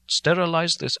must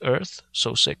sterilize this earth,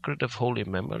 so sacred of holy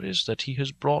memories, that he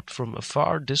has brought from a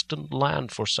far distant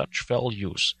land for such fell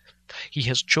use. He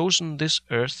has chosen this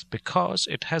earth because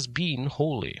it has been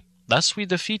holy. Thus we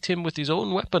defeat him with his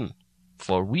own weapon,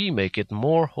 for we make it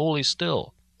more holy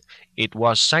still. It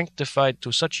was sanctified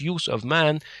to such use of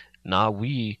man, now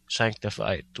we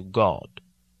sanctify it to God."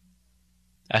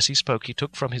 As he spoke, he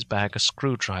took from his bag a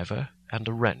screwdriver and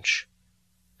a wrench,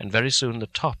 and very soon the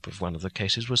top of one of the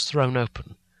cases was thrown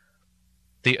open.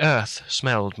 The earth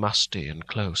smelled musty and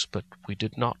close, but we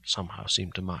did not somehow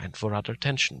seem to mind, for our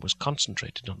attention was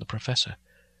concentrated on the professor.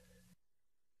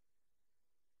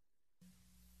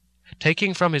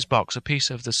 Taking from his box a piece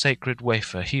of the sacred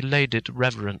wafer, he laid it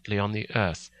reverently on the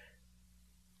earth,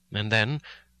 and then,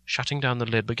 shutting down the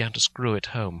lid, began to screw it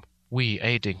home, we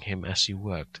aiding him as he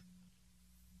worked.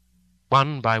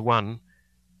 One by one,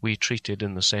 we treated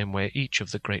in the same way each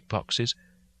of the great boxes,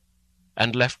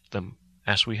 and left them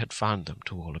as we had found them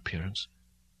to all appearance.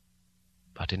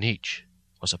 But in each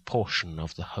was a portion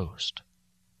of the host.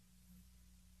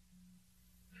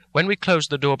 When we closed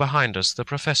the door behind us, the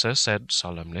professor said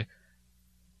solemnly,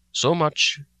 "So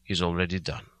much is already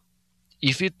done.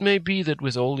 If it may be that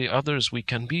with all the others we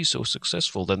can be so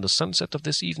successful, then the sunset of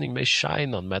this evening may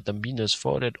shine on Madam Mina's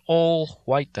forehead all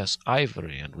white as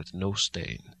ivory and with no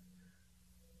stain."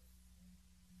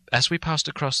 As we passed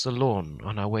across the lawn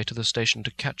on our way to the station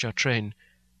to catch our train,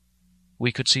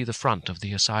 we could see the front of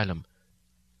the asylum.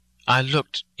 I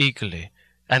looked eagerly,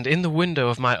 and in the window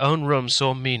of my own room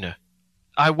saw Mina.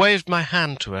 I waved my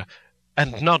hand to her,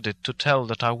 and nodded to tell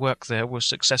that our work there was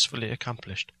successfully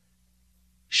accomplished.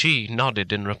 She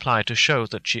nodded in reply to show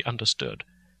that she understood.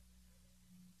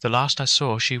 The last I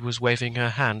saw, she was waving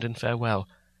her hand in farewell.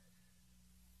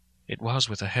 It was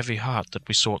with a heavy heart that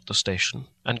we sought the station,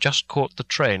 and just caught the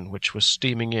train which was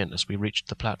steaming in as we reached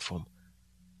the platform.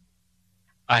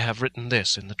 I have written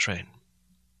this in the train.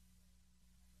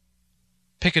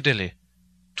 Piccadilly,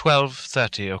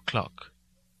 12:30 o'clock.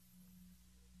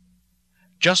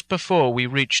 Just before we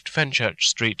reached Fenchurch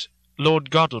Street, Lord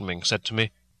Godalming said to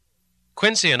me,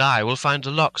 "Quincy and I will find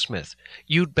a locksmith.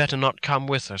 You'd better not come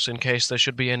with us in case there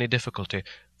should be any difficulty,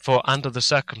 for under the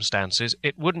circumstances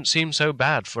it wouldn't seem so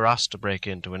bad for us to break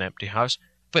into an empty house.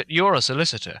 But you're a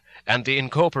solicitor, and the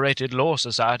Incorporated Law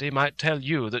Society might tell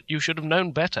you that you should have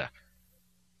known better."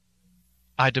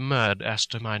 I demurred as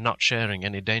to my not sharing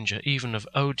any danger even of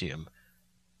odium,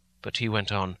 but he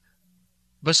went on,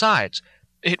 "Besides,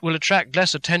 it will attract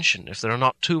less attention if there are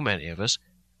not too many of us.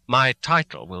 My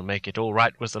title will make it all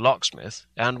right with the locksmith,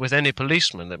 and with any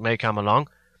policeman that may come along.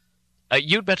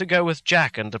 You'd better go with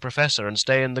Jack and the Professor and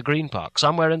stay in the Green Park,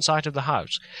 somewhere in sight of the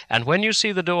house, and when you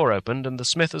see the door opened and the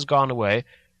smith has gone away,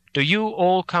 do you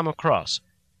all come across.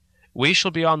 We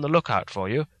shall be on the lookout for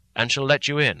you, and shall let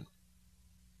you in."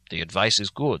 "The advice is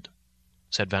good,"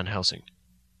 said Van Helsing.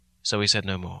 So he said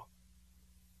no more.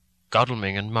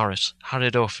 Godalming and Morris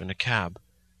hurried off in a cab,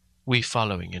 we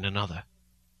following in another.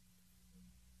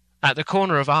 At the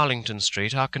corner of Arlington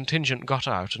Street our contingent got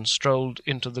out and strolled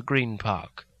into the Green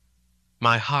Park.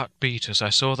 My heart beat as I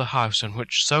saw the house in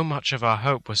which so much of our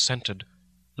hope was centred,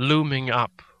 looming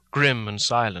up, grim and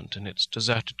silent in its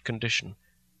deserted condition,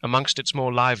 amongst its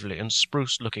more lively and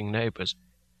spruce-looking neighbours.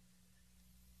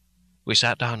 We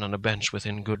sat down on a bench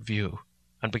within good view,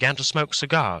 and began to smoke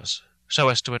cigars, so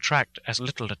as to attract as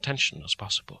little attention as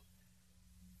possible.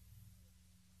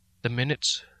 The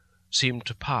minutes seemed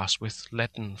to pass with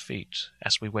leaden feet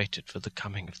as we waited for the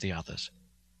coming of the others.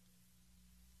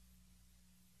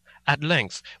 At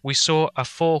length we saw a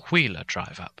four-wheeler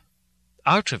drive up.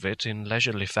 Out of it, in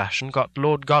leisurely fashion, got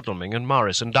Lord Godalming and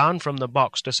Morris, and down from the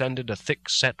box descended a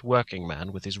thick-set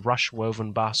working-man with his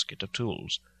rush-woven basket of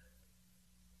tools.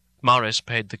 Morris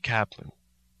paid the cabman,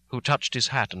 who touched his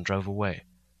hat and drove away.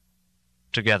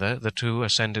 Together the two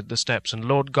ascended the steps, and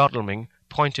Lord Godalming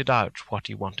pointed out what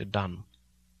he wanted done.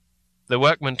 The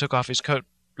workman took off his coat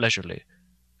leisurely,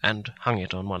 and hung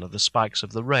it on one of the spikes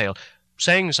of the rail,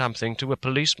 saying something to a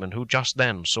policeman who just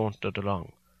then sauntered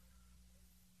along.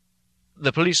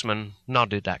 The policeman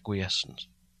nodded acquiescence,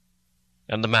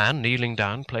 and the man, kneeling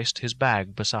down, placed his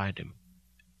bag beside him.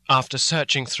 After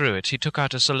searching through it, he took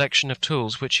out a selection of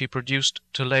tools which he produced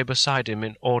to lay beside him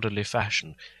in orderly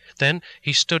fashion. Then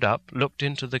he stood up, looked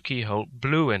into the keyhole,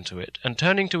 blew into it, and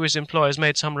turning to his employers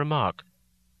made some remark.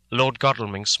 Lord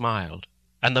Godalming smiled,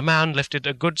 and the man lifted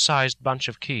a good-sized bunch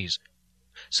of keys.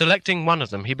 Selecting one of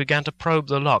them, he began to probe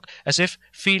the lock, as if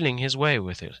feeling his way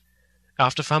with it.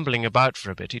 After fumbling about for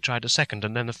a bit, he tried a second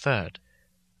and then a third.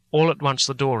 All at once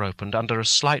the door opened under a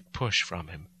slight push from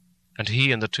him, and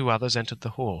he and the two others entered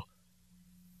the hall.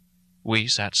 We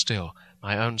sat still.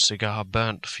 My own cigar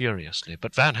burnt furiously,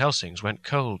 but Van Helsing's went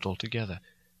cold altogether.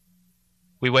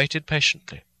 We waited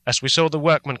patiently, as we saw the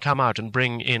workman come out and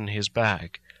bring in his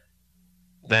bag.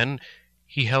 Then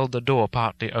he held the door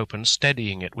partly open,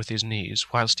 steadying it with his knees,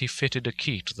 whilst he fitted a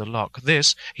key to the lock.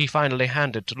 This he finally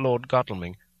handed to Lord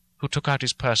Godalming, who took out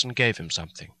his purse and gave him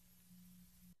something.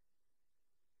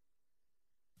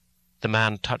 The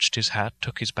man touched his hat,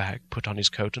 took his bag, put on his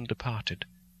coat, and departed.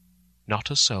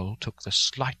 Not a soul took the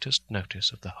slightest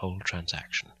notice of the whole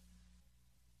transaction.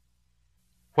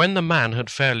 When the man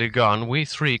had fairly gone, we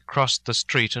three crossed the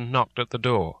street and knocked at the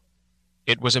door.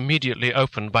 It was immediately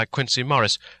opened by Quincy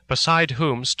Morris, beside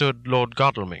whom stood Lord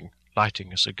Godalming,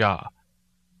 lighting a cigar.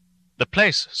 "The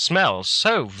place smells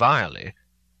so vilely,"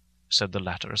 said the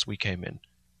latter as we came in.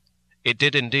 It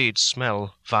did indeed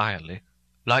smell vilely,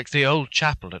 like the old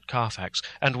chapel at Carfax,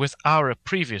 and with our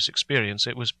previous experience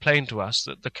it was plain to us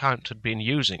that the Count had been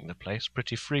using the place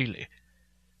pretty freely.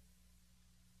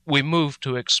 We moved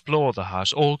to explore the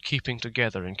house, all keeping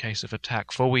together in case of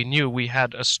attack, for we knew we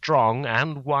had a strong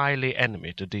and wily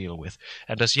enemy to deal with,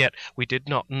 and as yet we did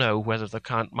not know whether the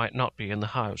Count might not be in the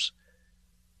house.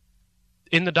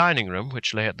 In the dining-room,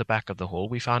 which lay at the back of the hall,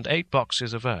 we found 8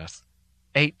 boxes of earth.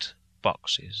 8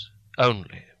 boxes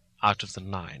only out of the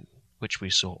 9 which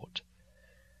we sought.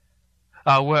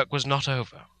 Our work was not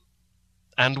over,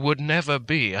 and would never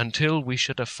be until we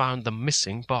should have found the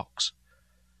missing box.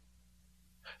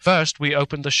 First we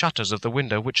opened the shutters of the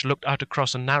window, which looked out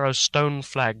across a narrow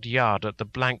stone-flagged yard at the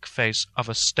blank face of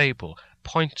a stable,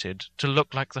 pointed to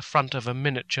look like the front of a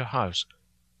miniature house.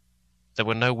 There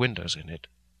were no windows in it,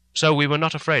 so we were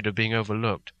not afraid of being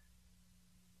overlooked.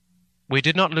 We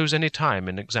did not lose any time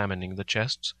in examining the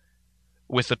chests.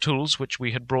 With the tools which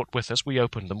we had brought with us, we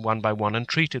opened them one by one and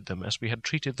treated them as we had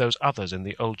treated those others in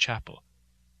the old chapel.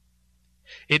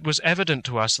 It was evident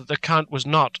to us that the Count was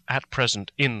not at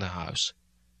present in the house,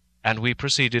 and we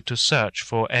proceeded to search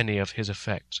for any of his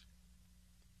effects.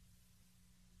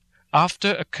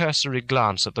 After a cursory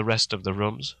glance at the rest of the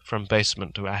rooms, from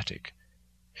basement to attic,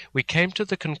 we came to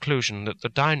the conclusion that the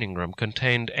dining room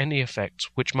contained any effects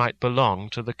which might belong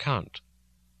to the Count,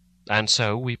 and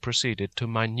so we proceeded to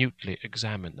minutely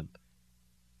examine them.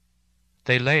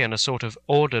 They lay in a sort of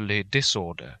orderly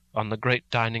disorder on the great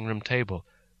dining-room table.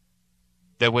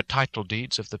 There were title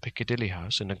deeds of the Piccadilly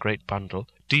house in a great bundle,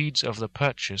 deeds of the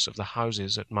purchase of the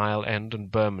houses at Mile End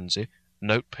and Bermondsey,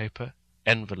 note-paper,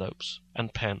 envelopes,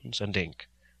 and pens and ink.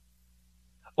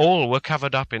 All were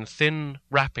covered up in thin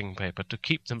wrapping paper to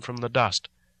keep them from the dust.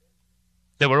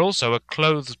 There were also a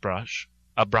clothes-brush,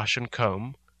 a brush and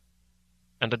comb,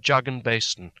 and a jug and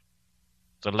basin,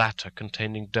 the latter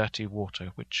containing dirty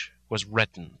water which was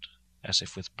reddened as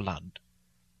if with blood.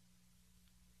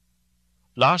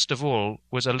 Last of all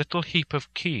was a little heap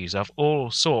of keys of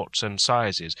all sorts and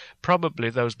sizes, probably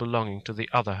those belonging to the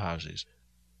other houses.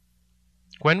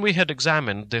 When we had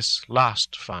examined this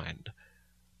last find,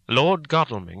 Lord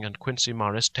Godalming and Quincy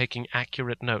Morris, taking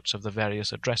accurate notes of the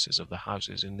various addresses of the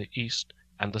houses in the east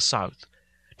and the south,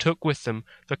 took with them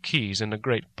the keys in a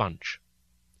great bunch,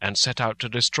 and set out to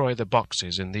destroy the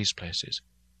boxes in these places.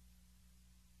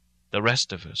 The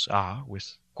rest of us are,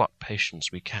 with what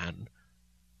patience we can,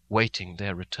 waiting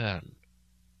their return,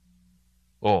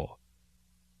 or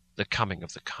the coming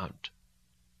of the Count.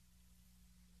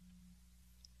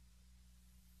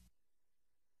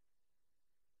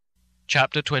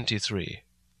 Chapter 23.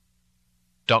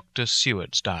 Dr.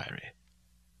 Seward's Diary.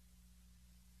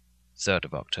 3rd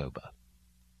of October.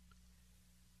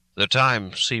 The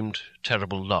time seemed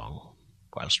terrible long,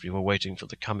 whilst we were waiting for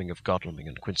the coming of Godalming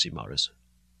and Quincy Morris.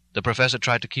 The Professor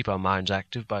tried to keep our minds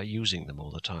active by using them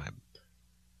all the time.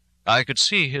 I could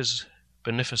see his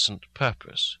beneficent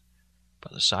purpose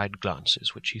by the side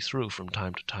glances which he threw from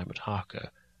time to time at Harker.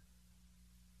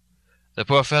 The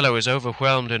poor fellow is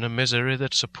overwhelmed in a misery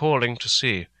that's appalling to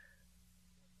see.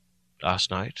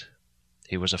 Last night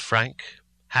he was a frank,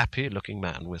 happy-looking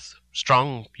man, with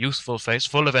strong, youthful face,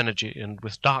 full of energy, and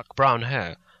with dark brown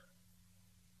hair.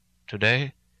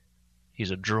 Today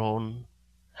he's a drawn,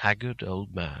 haggard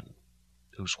old man,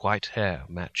 whose white hair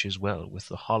matches well with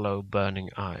the hollow, burning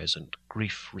eyes and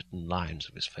grief-written lines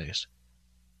of his face.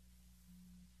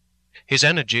 His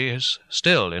energy is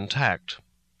still intact.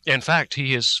 In fact,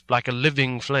 he is like a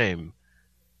living flame.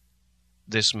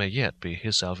 This may yet be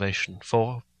his salvation,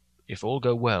 for, if all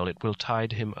go well, it will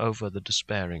tide him over the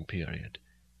despairing period.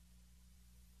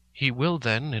 He will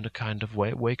then, in a kind of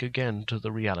way, wake again to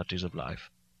the realities of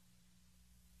life.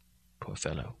 Poor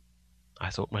fellow, I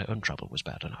thought my own trouble was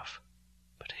bad enough,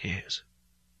 but his.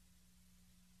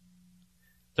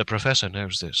 The Professor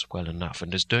knows this well enough,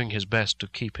 and is doing his best to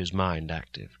keep his mind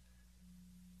active.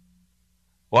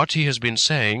 What he has been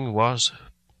saying was,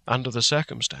 under the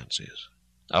circumstances,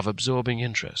 of absorbing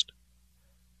interest.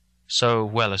 So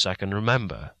well as I can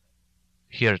remember,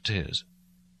 here it is.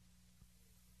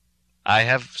 I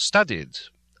have studied,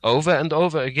 over and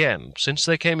over again, since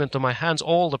they came into my hands,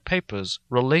 all the papers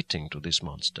relating to this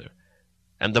monster,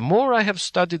 and the more I have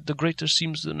studied, the greater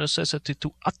seems the necessity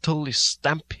to utterly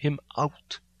stamp him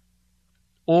out.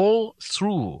 All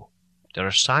through there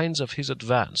are signs of his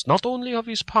advance, not only of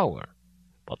his power,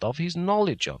 but of his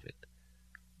knowledge of it.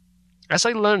 As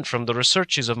I learned from the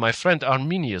researches of my friend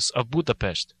Arminius of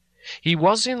Budapest, he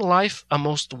was in life a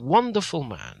most wonderful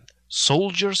man,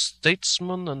 soldier,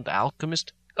 statesman, and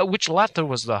alchemist, which latter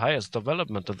was the highest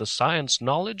development of the science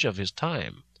knowledge of his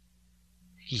time.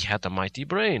 He had a mighty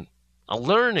brain, a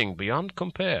learning beyond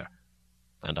compare,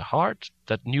 and a heart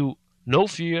that knew no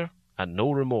fear and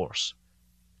no remorse.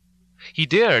 He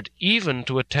dared even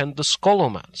to attend the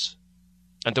scholomance,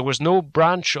 and there was no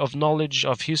branch of knowledge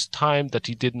of his time that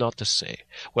he did not essay.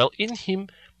 Well, in him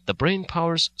the brain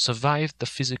powers survived the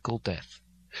physical death,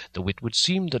 though it would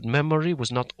seem that memory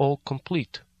was not all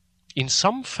complete. In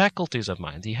some faculties of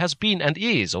mind he has been and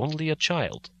is only a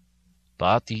child,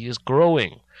 but he is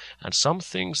growing, and some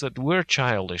things that were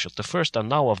childish at the first are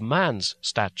now of man's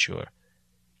stature.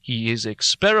 He is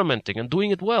experimenting and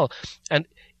doing it well, and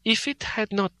if it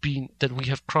had not been that we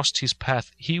have crossed his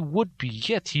path, he may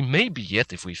be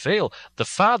yet, if we fail, the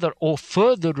father or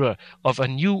furtherer of a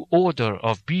new order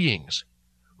of beings,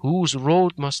 whose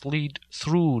road must lead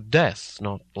through death,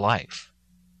 not life.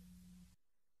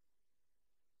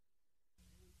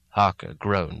 Harker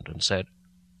groaned and said,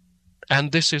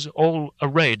 "And this is all a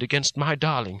raid against my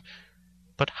darling.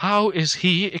 But how is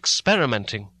he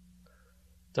experimenting?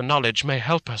 The knowledge may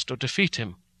help us to defeat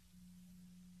him."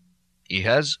 "He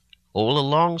has, all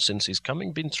along since his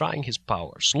coming, been trying his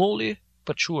power. Slowly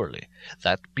but surely,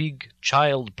 that big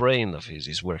child brain of his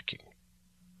is working.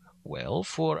 Well,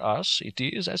 for us it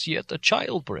is as yet a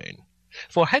child brain.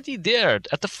 For had he dared,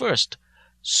 at the first,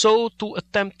 so to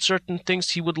attempt certain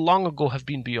things, he would long ago have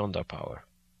been beyond our power.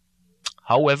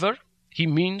 However, he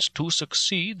means to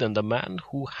succeed, and the man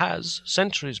who has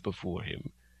centuries before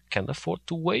him can afford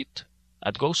to wait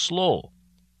and go slow.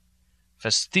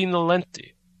 Festina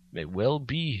lenti may well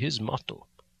be his motto."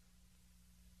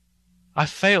 "I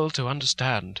fail to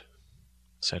understand,"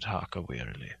 said Harker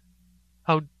wearily.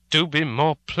 "Oh, do be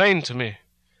more plain to me.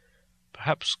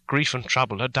 Perhaps grief and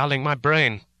trouble are dulling my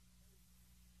brain."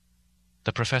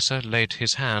 The professor laid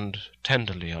his hand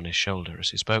tenderly on his shoulder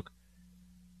as he spoke.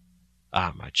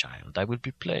 "Ah, my child, I will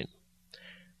be plain.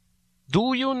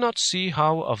 Do you not see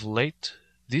how of late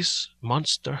this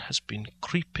monster has been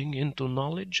creeping into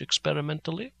knowledge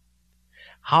experimentally?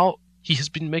 How he has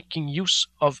been making use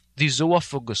of the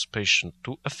zoophagous patient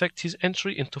to effect his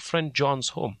entry into friend John's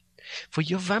home? For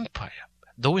your vampire,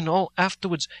 though in all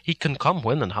afterwards he can come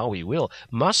when and how he will,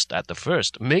 must at the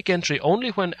first make entry only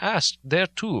when asked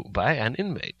thereto by an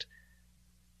inmate.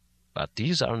 But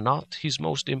these are not his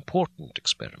most important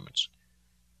experiments.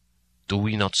 Do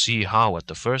we not see how at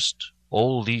the first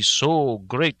all these so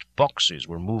great boxes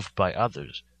were moved by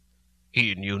others?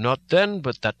 He knew not then,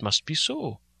 but that must be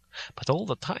so. But all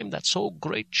the time that so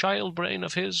great child brain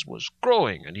of his was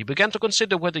growing, and he began to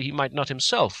consider whether he might not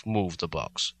himself move the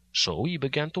box. So he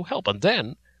began to help, and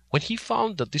then, when he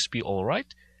found that this be all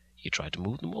right, he tried to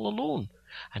move them all alone.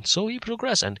 And so he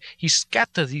progressed, and he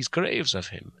scattered these graves of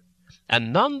him,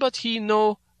 and none but he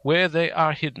know where they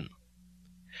are hidden.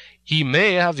 He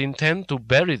may have intent to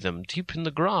bury them deep in the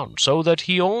ground, so that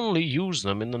he only use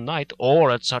them in the night,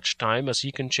 or at such time as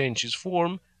he can change his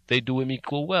form, they do him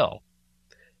equal well.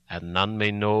 And none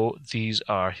may know these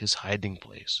are his hiding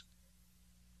place.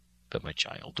 But, my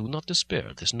child, do not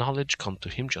despair. This knowledge come to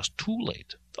him just too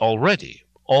late. Already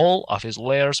all of his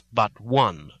lairs but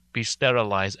one be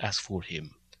sterilized as for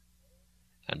him.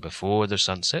 And before the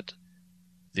sunset,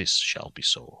 this shall be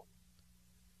so.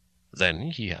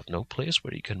 Then he have no place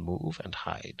where he can move and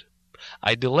hide.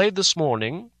 I delayed this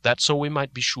morning, that so we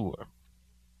might be sure.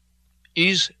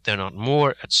 Is there not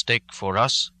more at stake for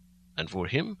us and for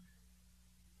him?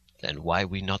 Then why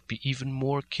we not be even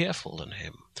more careful than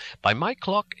him? By my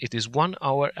clock it is 1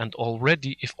 hour, and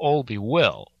already, if all be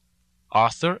well,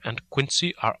 Arthur and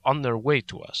Quincy are on their way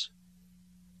to us.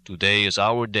 Today is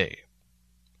our day,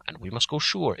 and we must go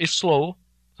sure, if slow,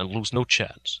 and lose no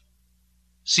chance.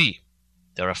 See,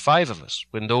 there are 5 of us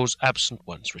when those absent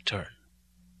ones return."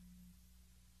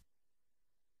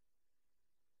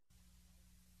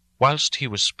 Whilst he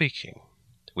was speaking,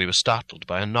 we were startled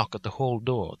by a knock at the hall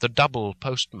door, the double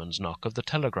postman's knock of the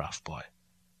telegraph boy.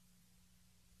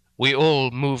 We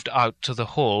all moved out to the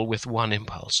hall with one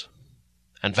impulse,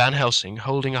 and Van Helsing,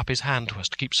 holding up his hand to us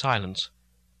to keep silence,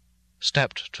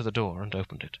 stepped to the door and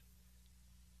opened it.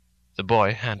 The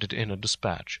boy handed in a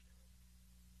dispatch.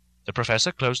 The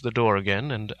professor closed the door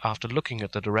again, and after looking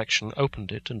at the direction,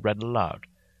 opened it and read aloud.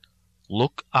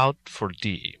 "Look out for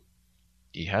D.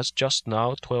 He has just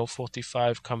now,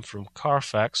 12:45, come from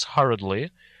Carfax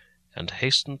hurriedly, and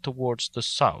hastened towards the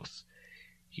south.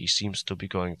 He seems to be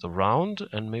going the round,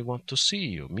 and may want to see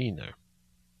you, meaner."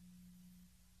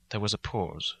 There was a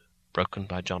pause, broken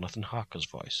by Jonathan Harker's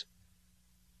voice.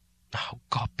 "Now,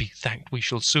 God be thanked, we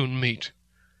shall soon meet."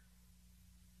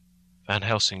 Van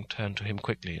Helsing turned to him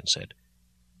quickly and said,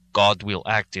 "God will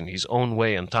act in his own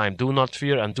way and time. Do not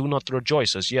fear, and do not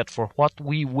rejoice as yet, for what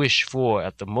we wish for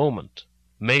at the moment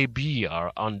may be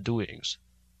our undoings."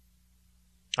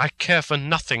 "I care for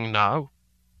nothing now,"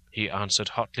 he answered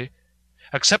hotly,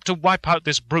 "except to wipe out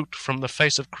this brute from the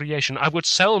face of creation. I would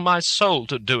sell my soul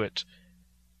to do it."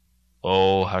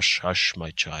 "Oh, hush, hush,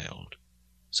 my child,"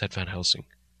 said Van Helsing.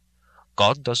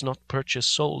 "God does not purchase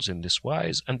souls in this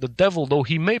wise, and the devil, though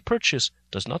he may purchase,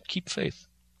 does not keep faith.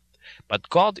 But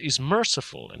God is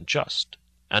merciful and just,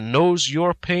 and knows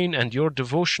your pain and your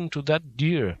devotion to that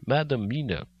dear Madam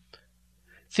Mina.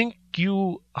 Think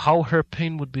you how her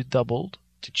pain would be doubled,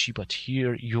 did she but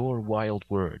hear your wild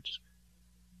words?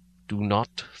 Do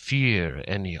not fear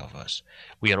any of us.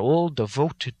 We are all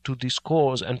devoted to this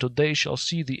cause, and today shall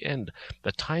see the end.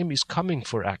 The time is coming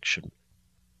for action.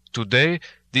 Today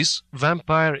this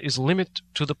vampire is limit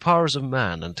to the powers of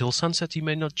man. Until sunset he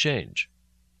may not change.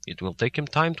 It will take him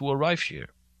time to arrive here.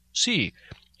 See,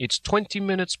 It's 20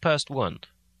 minutes past 1,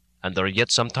 and there are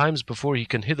yet some times before he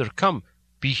can hither come,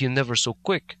 be he never so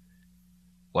quick.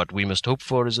 What we must hope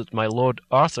for is that my Lord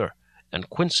Arthur and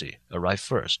Quincy arrive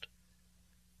first."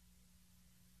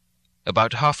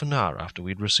 About half an hour after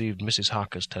we'd received Mrs.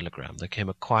 Harker's telegram, there came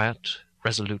a quiet,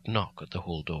 resolute knock at the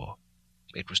hall door.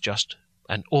 It was just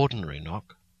an ordinary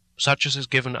knock, such as is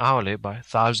given hourly by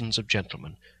thousands of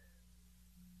gentlemen,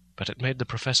 but it made the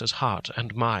Professor's heart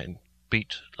and mine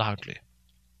beat loudly.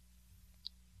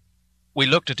 We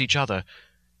looked at each other,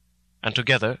 and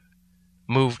together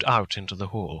moved out into the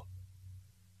hall.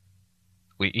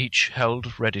 We each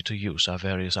held ready to use our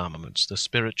various armaments, the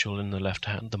spiritual in the left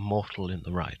hand, the mortal in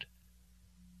the right.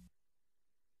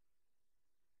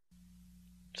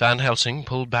 Van Helsing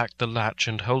pulled back the latch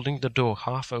and, holding the door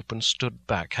half open, stood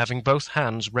back, having both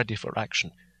hands ready for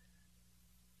action.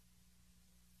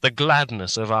 The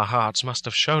gladness of our hearts must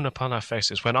have shone upon our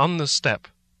faces when on the step,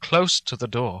 close to the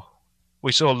door,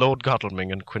 we saw Lord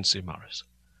Godalming and Quincy Morris.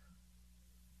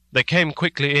 They came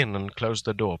quickly in and closed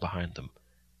the door behind them,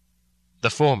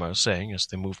 the former saying as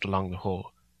they moved along the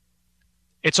hall,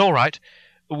 "It's all right.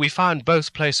 We found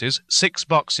both places, 6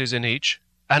 boxes in each,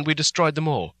 and we destroyed them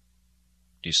all."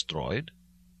 "Destroyed?"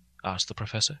 asked the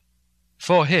Professor.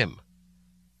 "For him."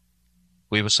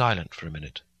 We were silent for a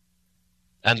minute,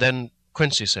 and then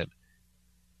Quincy said,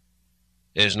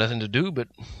 "There's nothing to do but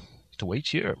to wait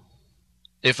here.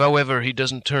 If, however, he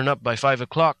doesn't turn up by 5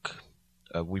 o'clock,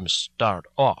 we must start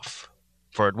off,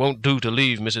 for it won't do to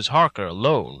leave Mrs. Harker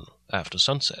alone after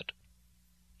sunset."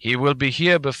 "He will be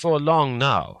here before long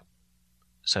now,"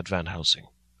 said Van Helsing,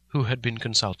 who had been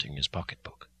consulting his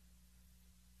pocketbook.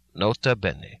 "Nota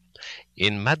bene.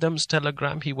 In Madame's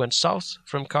telegram he went south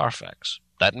from Carfax.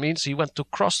 That means he went to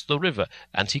cross the river,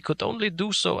 and he could only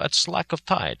do so at slack of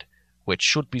tide, which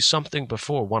should be something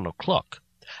before 1 o'clock.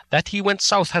 That he went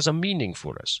south has a meaning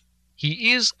for us.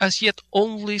 He is as yet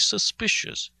only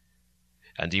suspicious,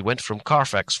 and he went from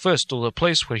Carfax first to the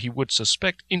place where he would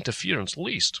suspect interference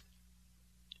least.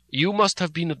 You must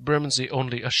have been at Bermondsey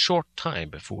only a short time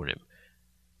before him.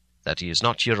 That he is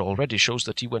not here already shows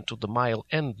that he went to the Mile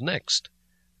End next.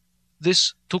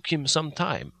 This took him some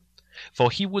time, for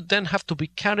he would then have to be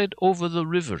carried over the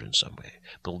river in some way.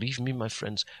 Believe me, my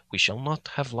friends, we shall not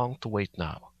have long to wait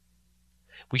now.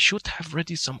 We should have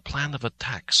ready some plan of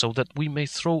attack, so that we may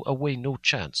throw away no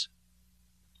chance.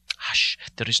 Hush,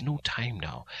 there is no time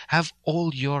now. Have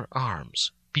all your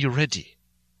arms. Be ready."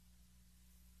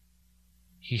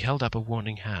 He held up a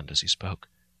warning hand as he spoke,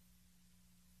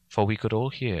 for we could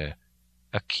all hear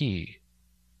a key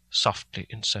softly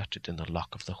inserted in the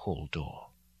lock of the hall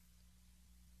door.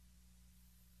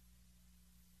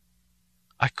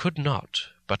 I could not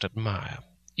but admire,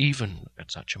 even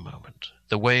at such a moment,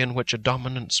 the way in which a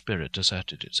dominant spirit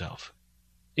asserted itself.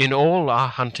 In all our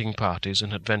hunting parties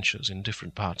and adventures in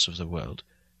different parts of the world,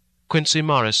 Quincy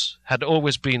Morris had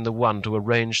always been the one to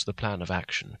arrange the plan of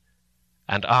action,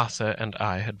 and Arthur and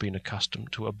I had been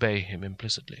accustomed to obey him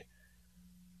implicitly.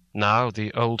 Now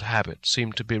the old habit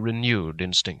seemed to be renewed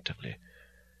instinctively.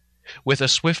 With a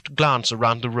swift glance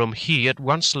around the room, he at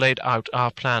once laid out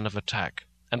our plan of attack,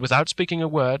 and without speaking a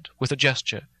word, with a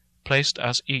gesture, placed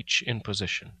us each in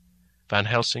position. Van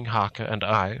Helsing, Harker, and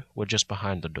I were just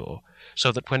behind the door,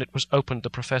 so that when it was opened the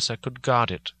Professor could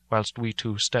guard it, whilst we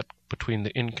two stepped between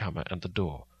the incomer and the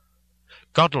door.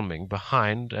 Godalming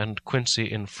behind and Quincy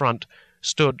in front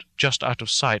stood just out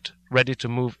of sight, ready to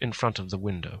move in front of the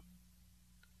window.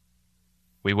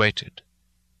 We waited,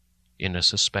 in a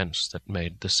suspense that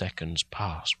made the seconds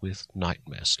pass with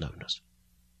nightmare slowness.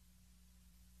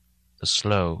 The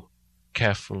slow,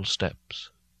 careful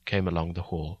steps came along the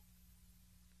hall.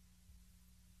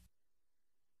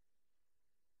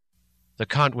 The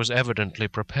Count was evidently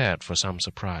prepared for some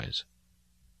surprise.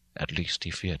 At least he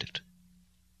feared it.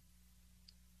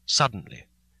 Suddenly,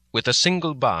 with a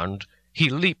single bound, he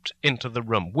leaped into the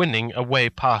room, winning a way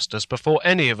past us before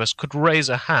any of us could raise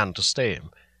a hand to stay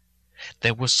him.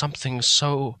 There was something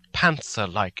so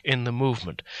panther-like in the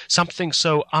movement, something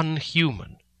so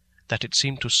unhuman, that it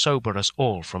seemed to sober us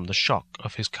all from the shock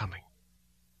of his coming.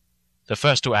 The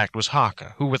first to act was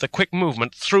Harker, who with a quick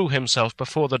movement threw himself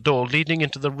before the door leading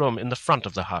into the room in the front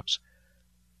of the house.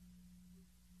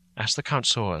 As the Count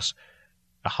saw us,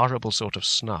 a horrible sort of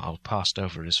snarl passed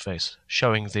over his face,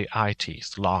 showing the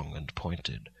eye-teeth long and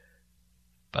pointed.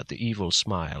 But the evil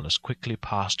smile as quickly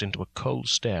passed into a cold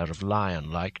stare of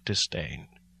lion-like disdain.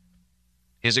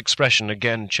 His expression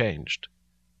again changed,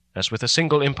 as with a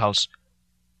single impulse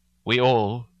we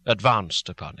all advanced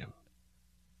upon him.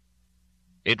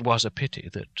 It was a pity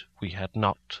that we had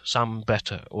not some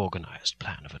better organized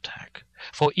plan of attack,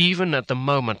 for even at the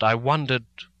moment I wondered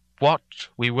what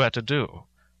we were to do.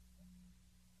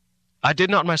 I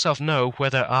did not myself know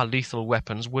whether our lethal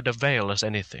weapons would avail us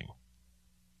anything.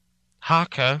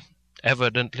 Harker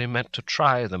evidently meant to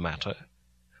try the matter,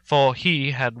 for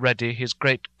he had ready his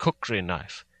great cookery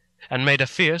knife, and made a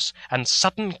fierce and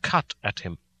sudden cut at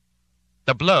him.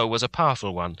 The blow was a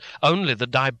powerful one. Only the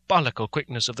diabolical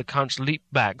quickness of the Count's leap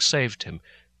back saved him.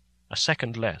 A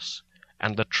second less,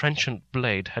 and the trenchant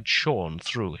blade had shorn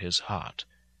through his heart.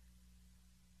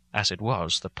 As it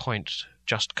was, the point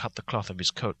just cut the cloth of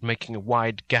his coat, making a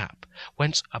wide gap,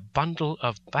 whence a bundle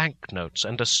of banknotes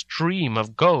and a stream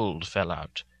of gold fell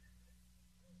out.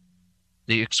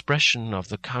 The expression of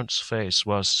the Count's face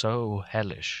was so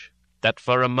hellish that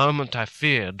for a moment I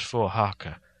feared for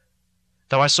Harker,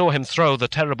 though I saw him throw the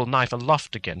terrible knife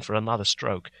aloft again for another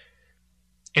stroke.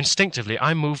 Instinctively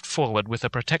I moved forward with a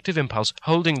protective impulse,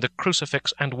 holding the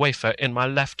crucifix and wafer in my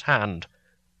left hand.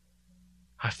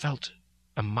 I felt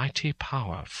a mighty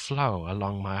power flow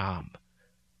along my arm,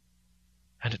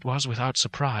 and it was without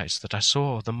surprise that I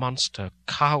saw the monster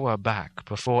cower back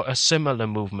before a similar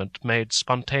movement made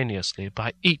spontaneously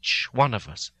by each one of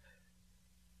us.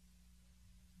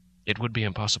 It would be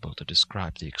impossible to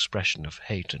describe the expression of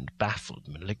hate and baffled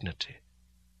malignity,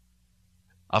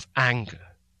 of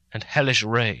anger and hellish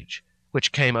rage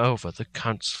which came over the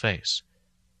Count's face.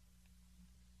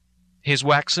 His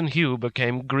waxen hue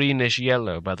became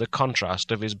greenish-yellow by the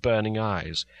contrast of his burning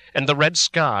eyes, and the red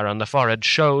scar on the forehead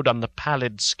showed on the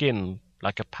pallid skin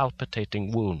like a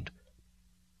palpitating wound.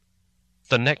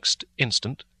 The next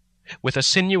instant, with a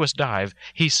sinuous dive,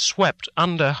 he swept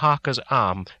under Harker's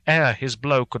arm ere his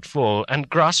blow could fall, and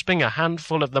grasping a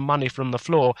handful of the money from the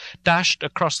floor, dashed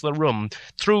across the room,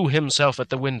 threw himself at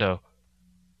the window.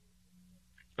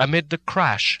 Amid the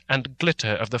crash and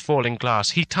glitter of the falling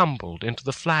glass, he tumbled into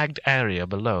the flagged area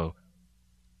below.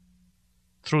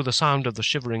 Through the sound of the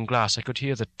shivering glass I could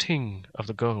hear the ting of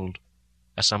the gold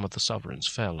as some of the sovereigns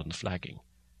fell on the flagging.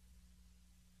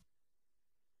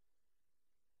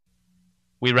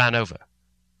 We ran over,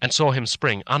 and saw him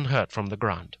spring unhurt from the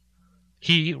ground.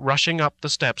 He, rushing up the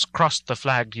steps, crossed the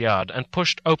flagged yard, and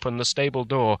pushed open the stable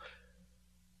door.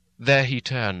 There he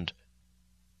turned,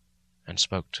 and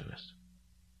spoke to us.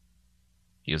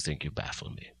 "You think you baffle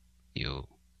me, you,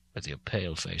 with your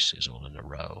pale faces all in a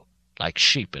row, like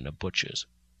sheep in a butcher's.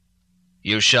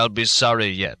 You shall be sorry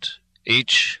yet,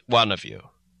 each one of you.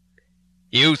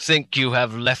 You think you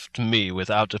have left me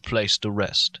without a place to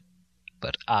rest,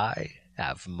 but I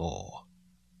have more.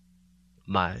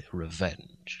 My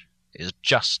revenge is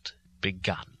just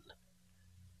begun.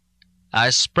 I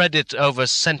spread it over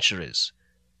centuries,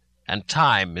 and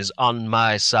time is on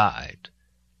my side.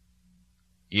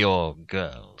 Your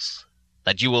girls,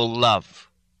 that you will love,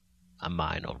 are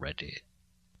mine already,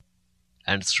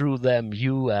 and through them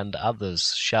you and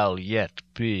others shall yet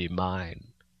be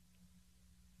mine.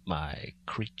 My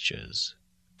creatures,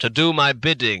 to do my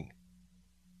bidding,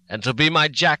 and to be my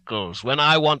jackals when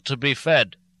I want to be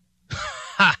fed.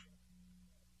 Ha!"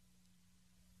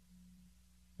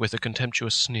 With a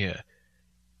contemptuous sneer,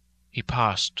 he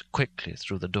passed quickly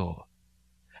through the door,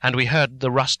 and we heard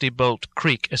the rusty bolt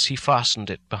creak as he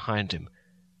fastened it behind him.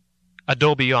 A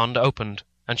door beyond opened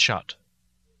and shut.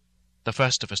 The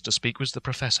first of us to speak was the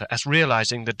professor, as,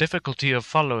 realizing the difficulty of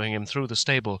following him through the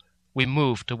stable, we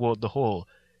moved toward the hall.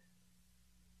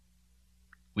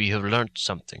 "We have learnt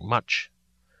something, much.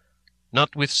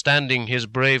 Notwithstanding his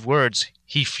brave words,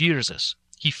 he fears us.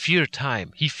 He fear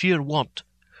time, he fear want.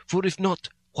 For if not,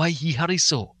 why he hurry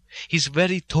so? His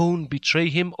very tone betray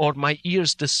him, or my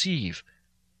ears deceive.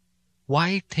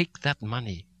 Why take that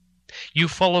money? You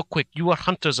follow quick, you are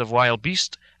hunters of wild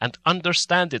beasts, and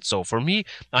understand it so. For me,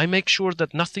 I make sure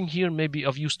that nothing here may be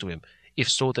of use to him, if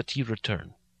so that he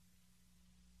return."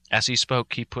 As he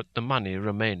spoke, he put the money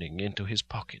remaining into his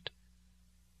pocket,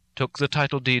 took the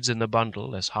title deeds in the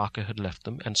bundle as Harker had left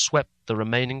them, and swept the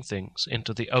remaining things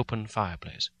into the open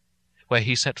fireplace, where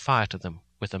he set fire to them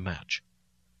with a match.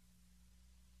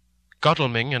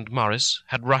 Godalming and Morris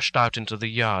had rushed out into the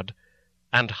yard,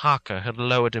 and Harker had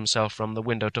lowered himself from the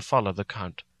window to follow the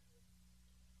Count.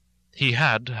 He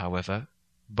had, however,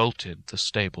 bolted the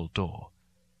stable door,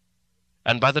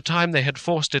 and by the time they had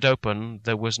forced it open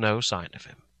there was no sign of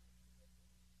him.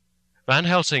 Van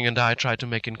Helsing and I tried to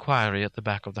make inquiry at the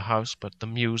back of the house, but the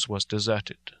mews was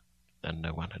deserted, and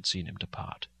no one had seen him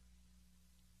depart.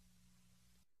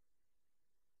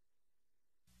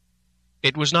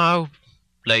 It was now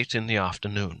late in the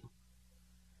afternoon,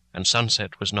 and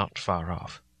sunset was not far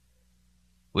off.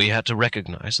 We had to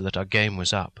recognize that our game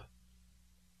was up.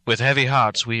 With heavy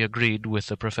hearts we agreed with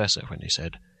the professor when he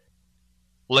said,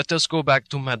 "Let us go back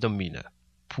to Madam Mina.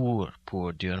 poor,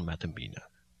 poor dear Madamina.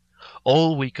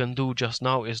 All we can do just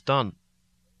now is done,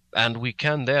 and we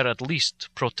can there at least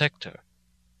protect her.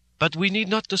 But we need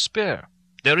not despair.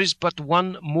 There is but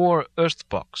one more earth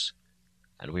box,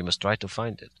 and we must try to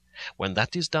find it. When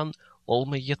that is done, all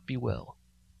may yet be well."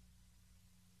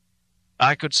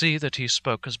 I could see that he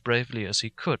spoke as bravely as he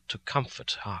could to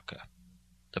comfort Harker.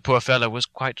 The poor fellow was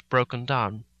quite broken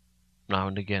down. Now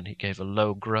and again he gave a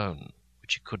low groan,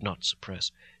 which he could not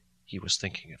suppress. He was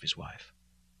thinking of his wife.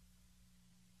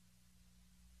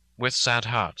 With sad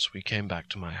hearts we came back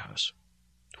to my house,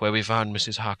 where we found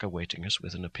Mrs. Harker waiting us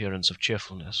with an appearance of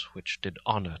cheerfulness which did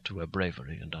honour to her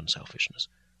bravery and unselfishness.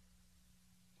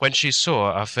 When she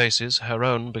saw our faces, her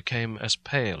own became as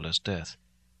pale as death.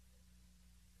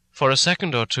 For a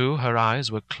second or two her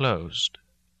eyes were closed,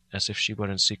 as if she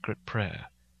were in secret prayer.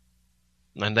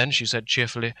 And then she said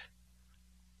cheerfully,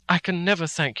 "I can never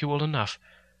thank you all enough.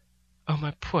 Oh,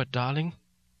 my poor darling."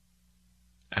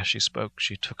 As she spoke,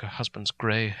 she took her husband's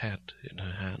grey head in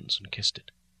her hands and kissed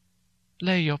it.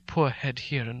 "Lay your poor head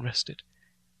here and rest it.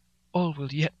 All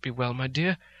will yet be well, my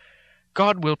dear.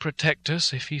 God will protect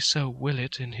us if he so will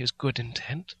it in his good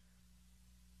intent."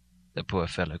 The poor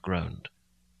fellow groaned.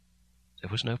 There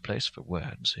was no place for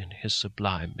words in his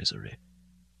sublime misery.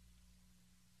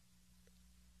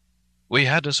 We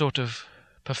had a sort of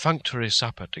perfunctory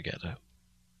supper together,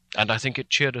 and I think it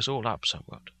cheered us all up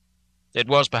somewhat. It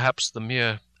was perhaps the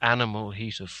mere animal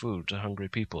heat of food to hungry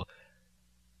people,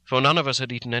 for none of us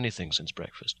had eaten anything since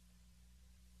breakfast.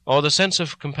 Or the sense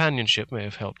of companionship may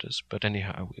have helped us, but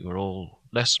anyhow we were all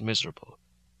less miserable,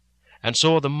 and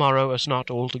saw the morrow as not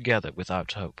altogether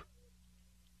without hope.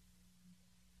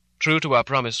 True to our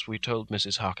promise, we told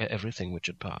Mrs. Harker everything which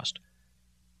had passed,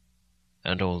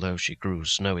 and although she grew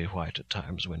snowy white at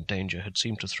times when danger had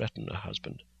seemed to threaten her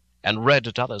husband, and red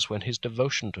at others when his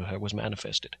devotion to her was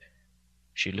manifested,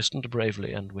 she listened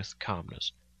bravely and with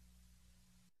calmness.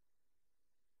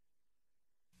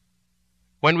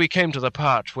 When we came to the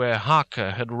part where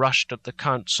Harker had rushed at the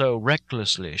Count so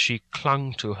recklessly, she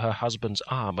clung to her husband's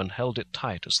arm and held it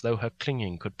tight, as though her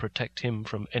clinging could protect him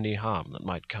from any harm that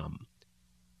might come.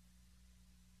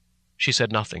 She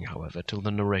said nothing, however, till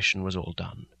the narration was all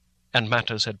done, and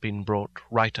matters had been brought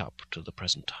right up to the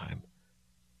present time.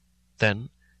 Then,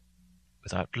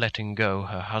 without letting go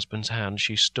her husband's hand,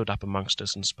 she stood up amongst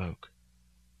us and spoke.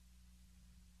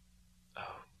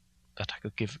 Oh, that I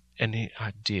could give any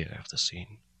idea of the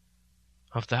scene,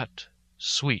 of that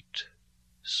sweet,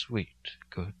 sweet,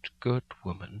 good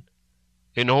woman,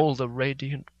 in all the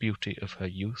radiant beauty of her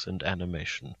youth and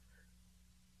animation,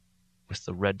 with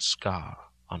the red scar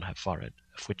on her forehead,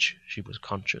 of which she was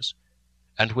conscious,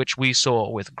 and which we saw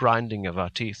with grinding of our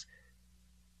teeth,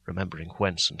 remembering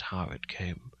whence and how it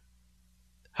came.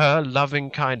 Her loving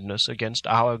kindness against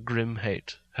our grim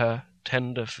hate, her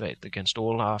tender faith against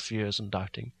all our fears and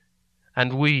doubting,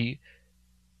 and we,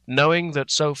 knowing that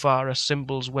so far as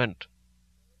symbols went,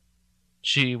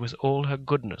 she with all her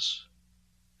goodness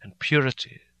and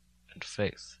purity and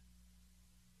faith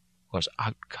was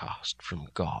outcast from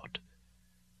God.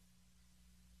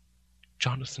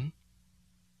 "Jonathan,"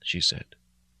 she said,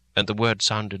 and the word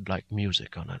sounded like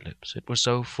music on her lips. It was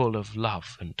so full of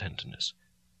love and tenderness.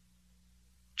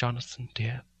 "Jonathan,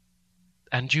 dear,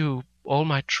 and you, all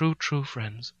my true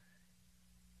friends,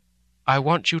 I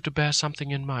want you to bear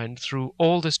something in mind through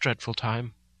all this dreadful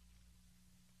time.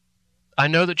 I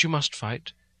know that you must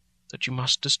fight, that you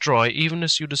must destroy, even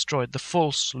as you destroyed the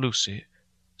false Lucy,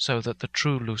 so that the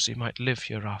true Lucy might live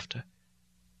hereafter.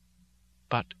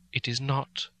 But it is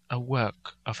not a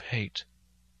work of hate.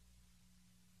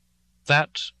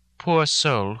 That poor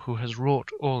soul who has wrought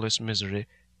all this misery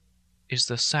is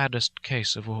the saddest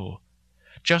case of all.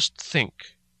 Just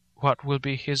think what will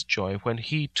be his joy when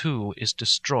he too is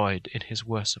destroyed in his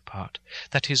worser part,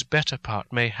 that his better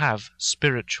part may have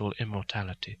spiritual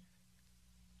immortality.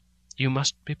 You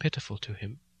must be pitiful to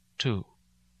him, too,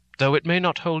 though it may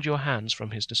not hold your hands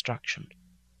from his destruction."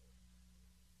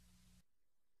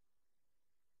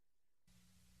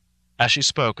 As she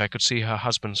spoke, I could see her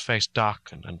husband's face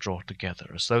darken and draw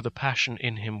together, as though the passion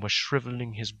in him were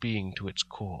shrivelling his being to its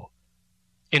core.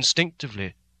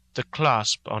 Instinctively, the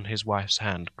clasp on his wife's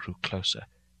hand grew closer,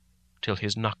 till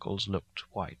his knuckles looked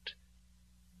white.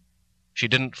 She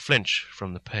didn't flinch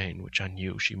from the pain which I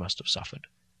knew she must have suffered,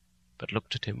 but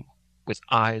looked at him with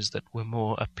eyes that were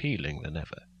more appealing than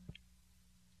ever.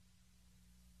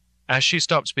 As she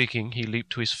stopped speaking, he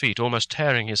leaped to his feet, almost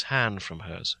tearing his hand from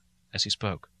hers as he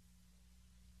spoke.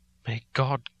 "May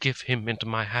God give him into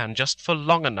my hand just for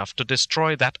long enough to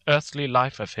destroy that earthly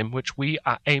life of him which we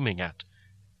are aiming at.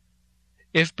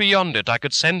 If beyond it I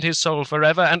could send his soul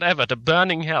forever and ever to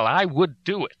burning hell, I would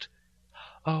do it.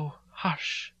 Oh,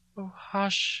 hush,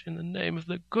 in the name of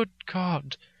the good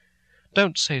God.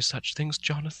 Don't say such things,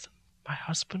 Jonathan, my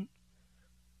husband,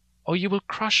 or you will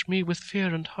crush me with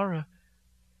fear and horror.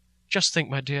 Just think,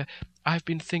 my dear, I've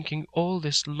been thinking all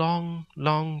this long,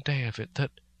 long day of it,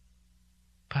 that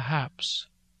perhaps,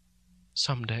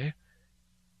 some day,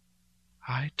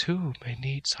 I too may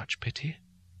need such pity,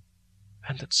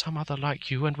 and that some other like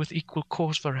you, and with equal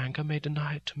cause for anger, may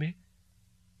deny it to me.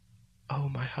 Oh,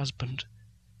 my husband,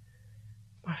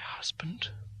 my husband!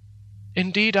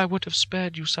 Indeed, I would have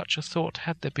spared you such a thought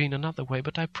had there been another way,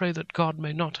 but I pray that God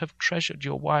may not have treasured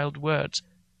your wild words,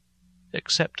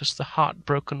 except as the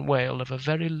heart-broken wail of a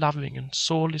very loving and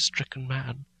sorely stricken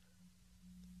man.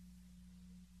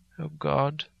 O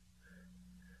God,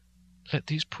 let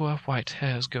these poor white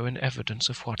hairs go in evidence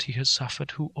of what he has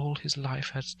suffered, who all his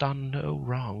life has done no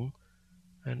wrong,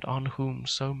 and on whom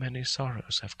so many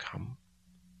sorrows have come.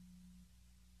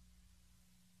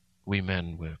 We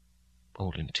men were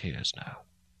all in tears now.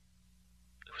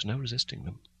 There was no resisting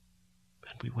them,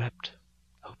 and we wept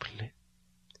openly.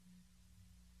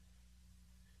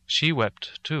 She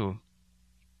wept, too,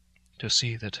 to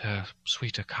see that her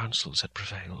sweeter counsels had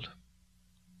prevailed.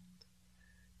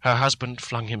 Her husband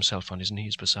flung himself on his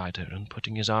knees beside her, and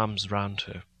putting his arms round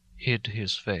her, hid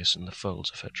his face in the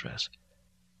folds of her dress.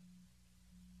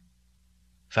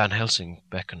 Van Helsing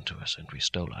beckoned to us, and we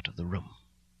stole out of the room,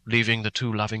 leaving the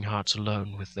two loving hearts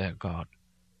alone with their God.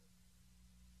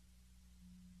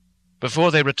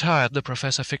 Before they retired, the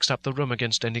professor fixed up the room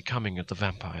against any coming of the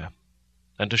vampire,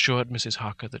 and assured Mrs.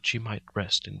 Harker that she might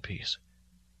rest in peace.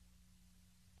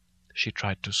 She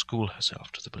tried to school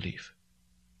herself to the belief,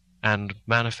 and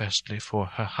manifestly for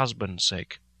her husband's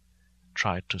sake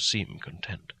tried to seem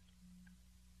content.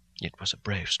 It was a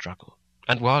brave struggle,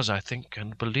 and was, I think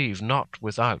and believe, not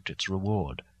without its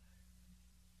reward.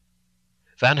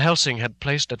 Van Helsing had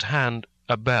placed at hand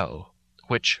a bell,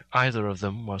 which either of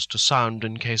them was to sound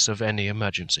in case of any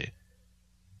emergency.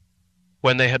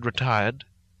 When they had retired,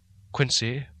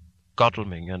 Quincy,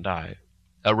 Godalming, and I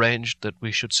arranged that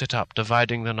we should sit up,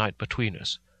 dividing the night between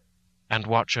us, and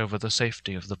watch over the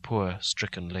safety of the poor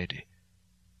stricken lady.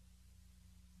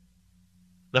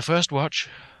 The first watch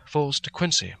falls to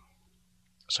Quincy,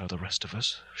 so the rest of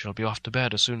us shall be off to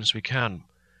bed as soon as we can.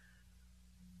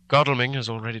 Godalming has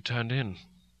already turned in,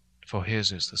 for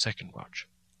his is the second watch.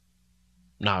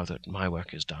 Now that my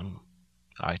work is done,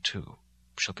 I too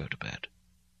shall go to bed.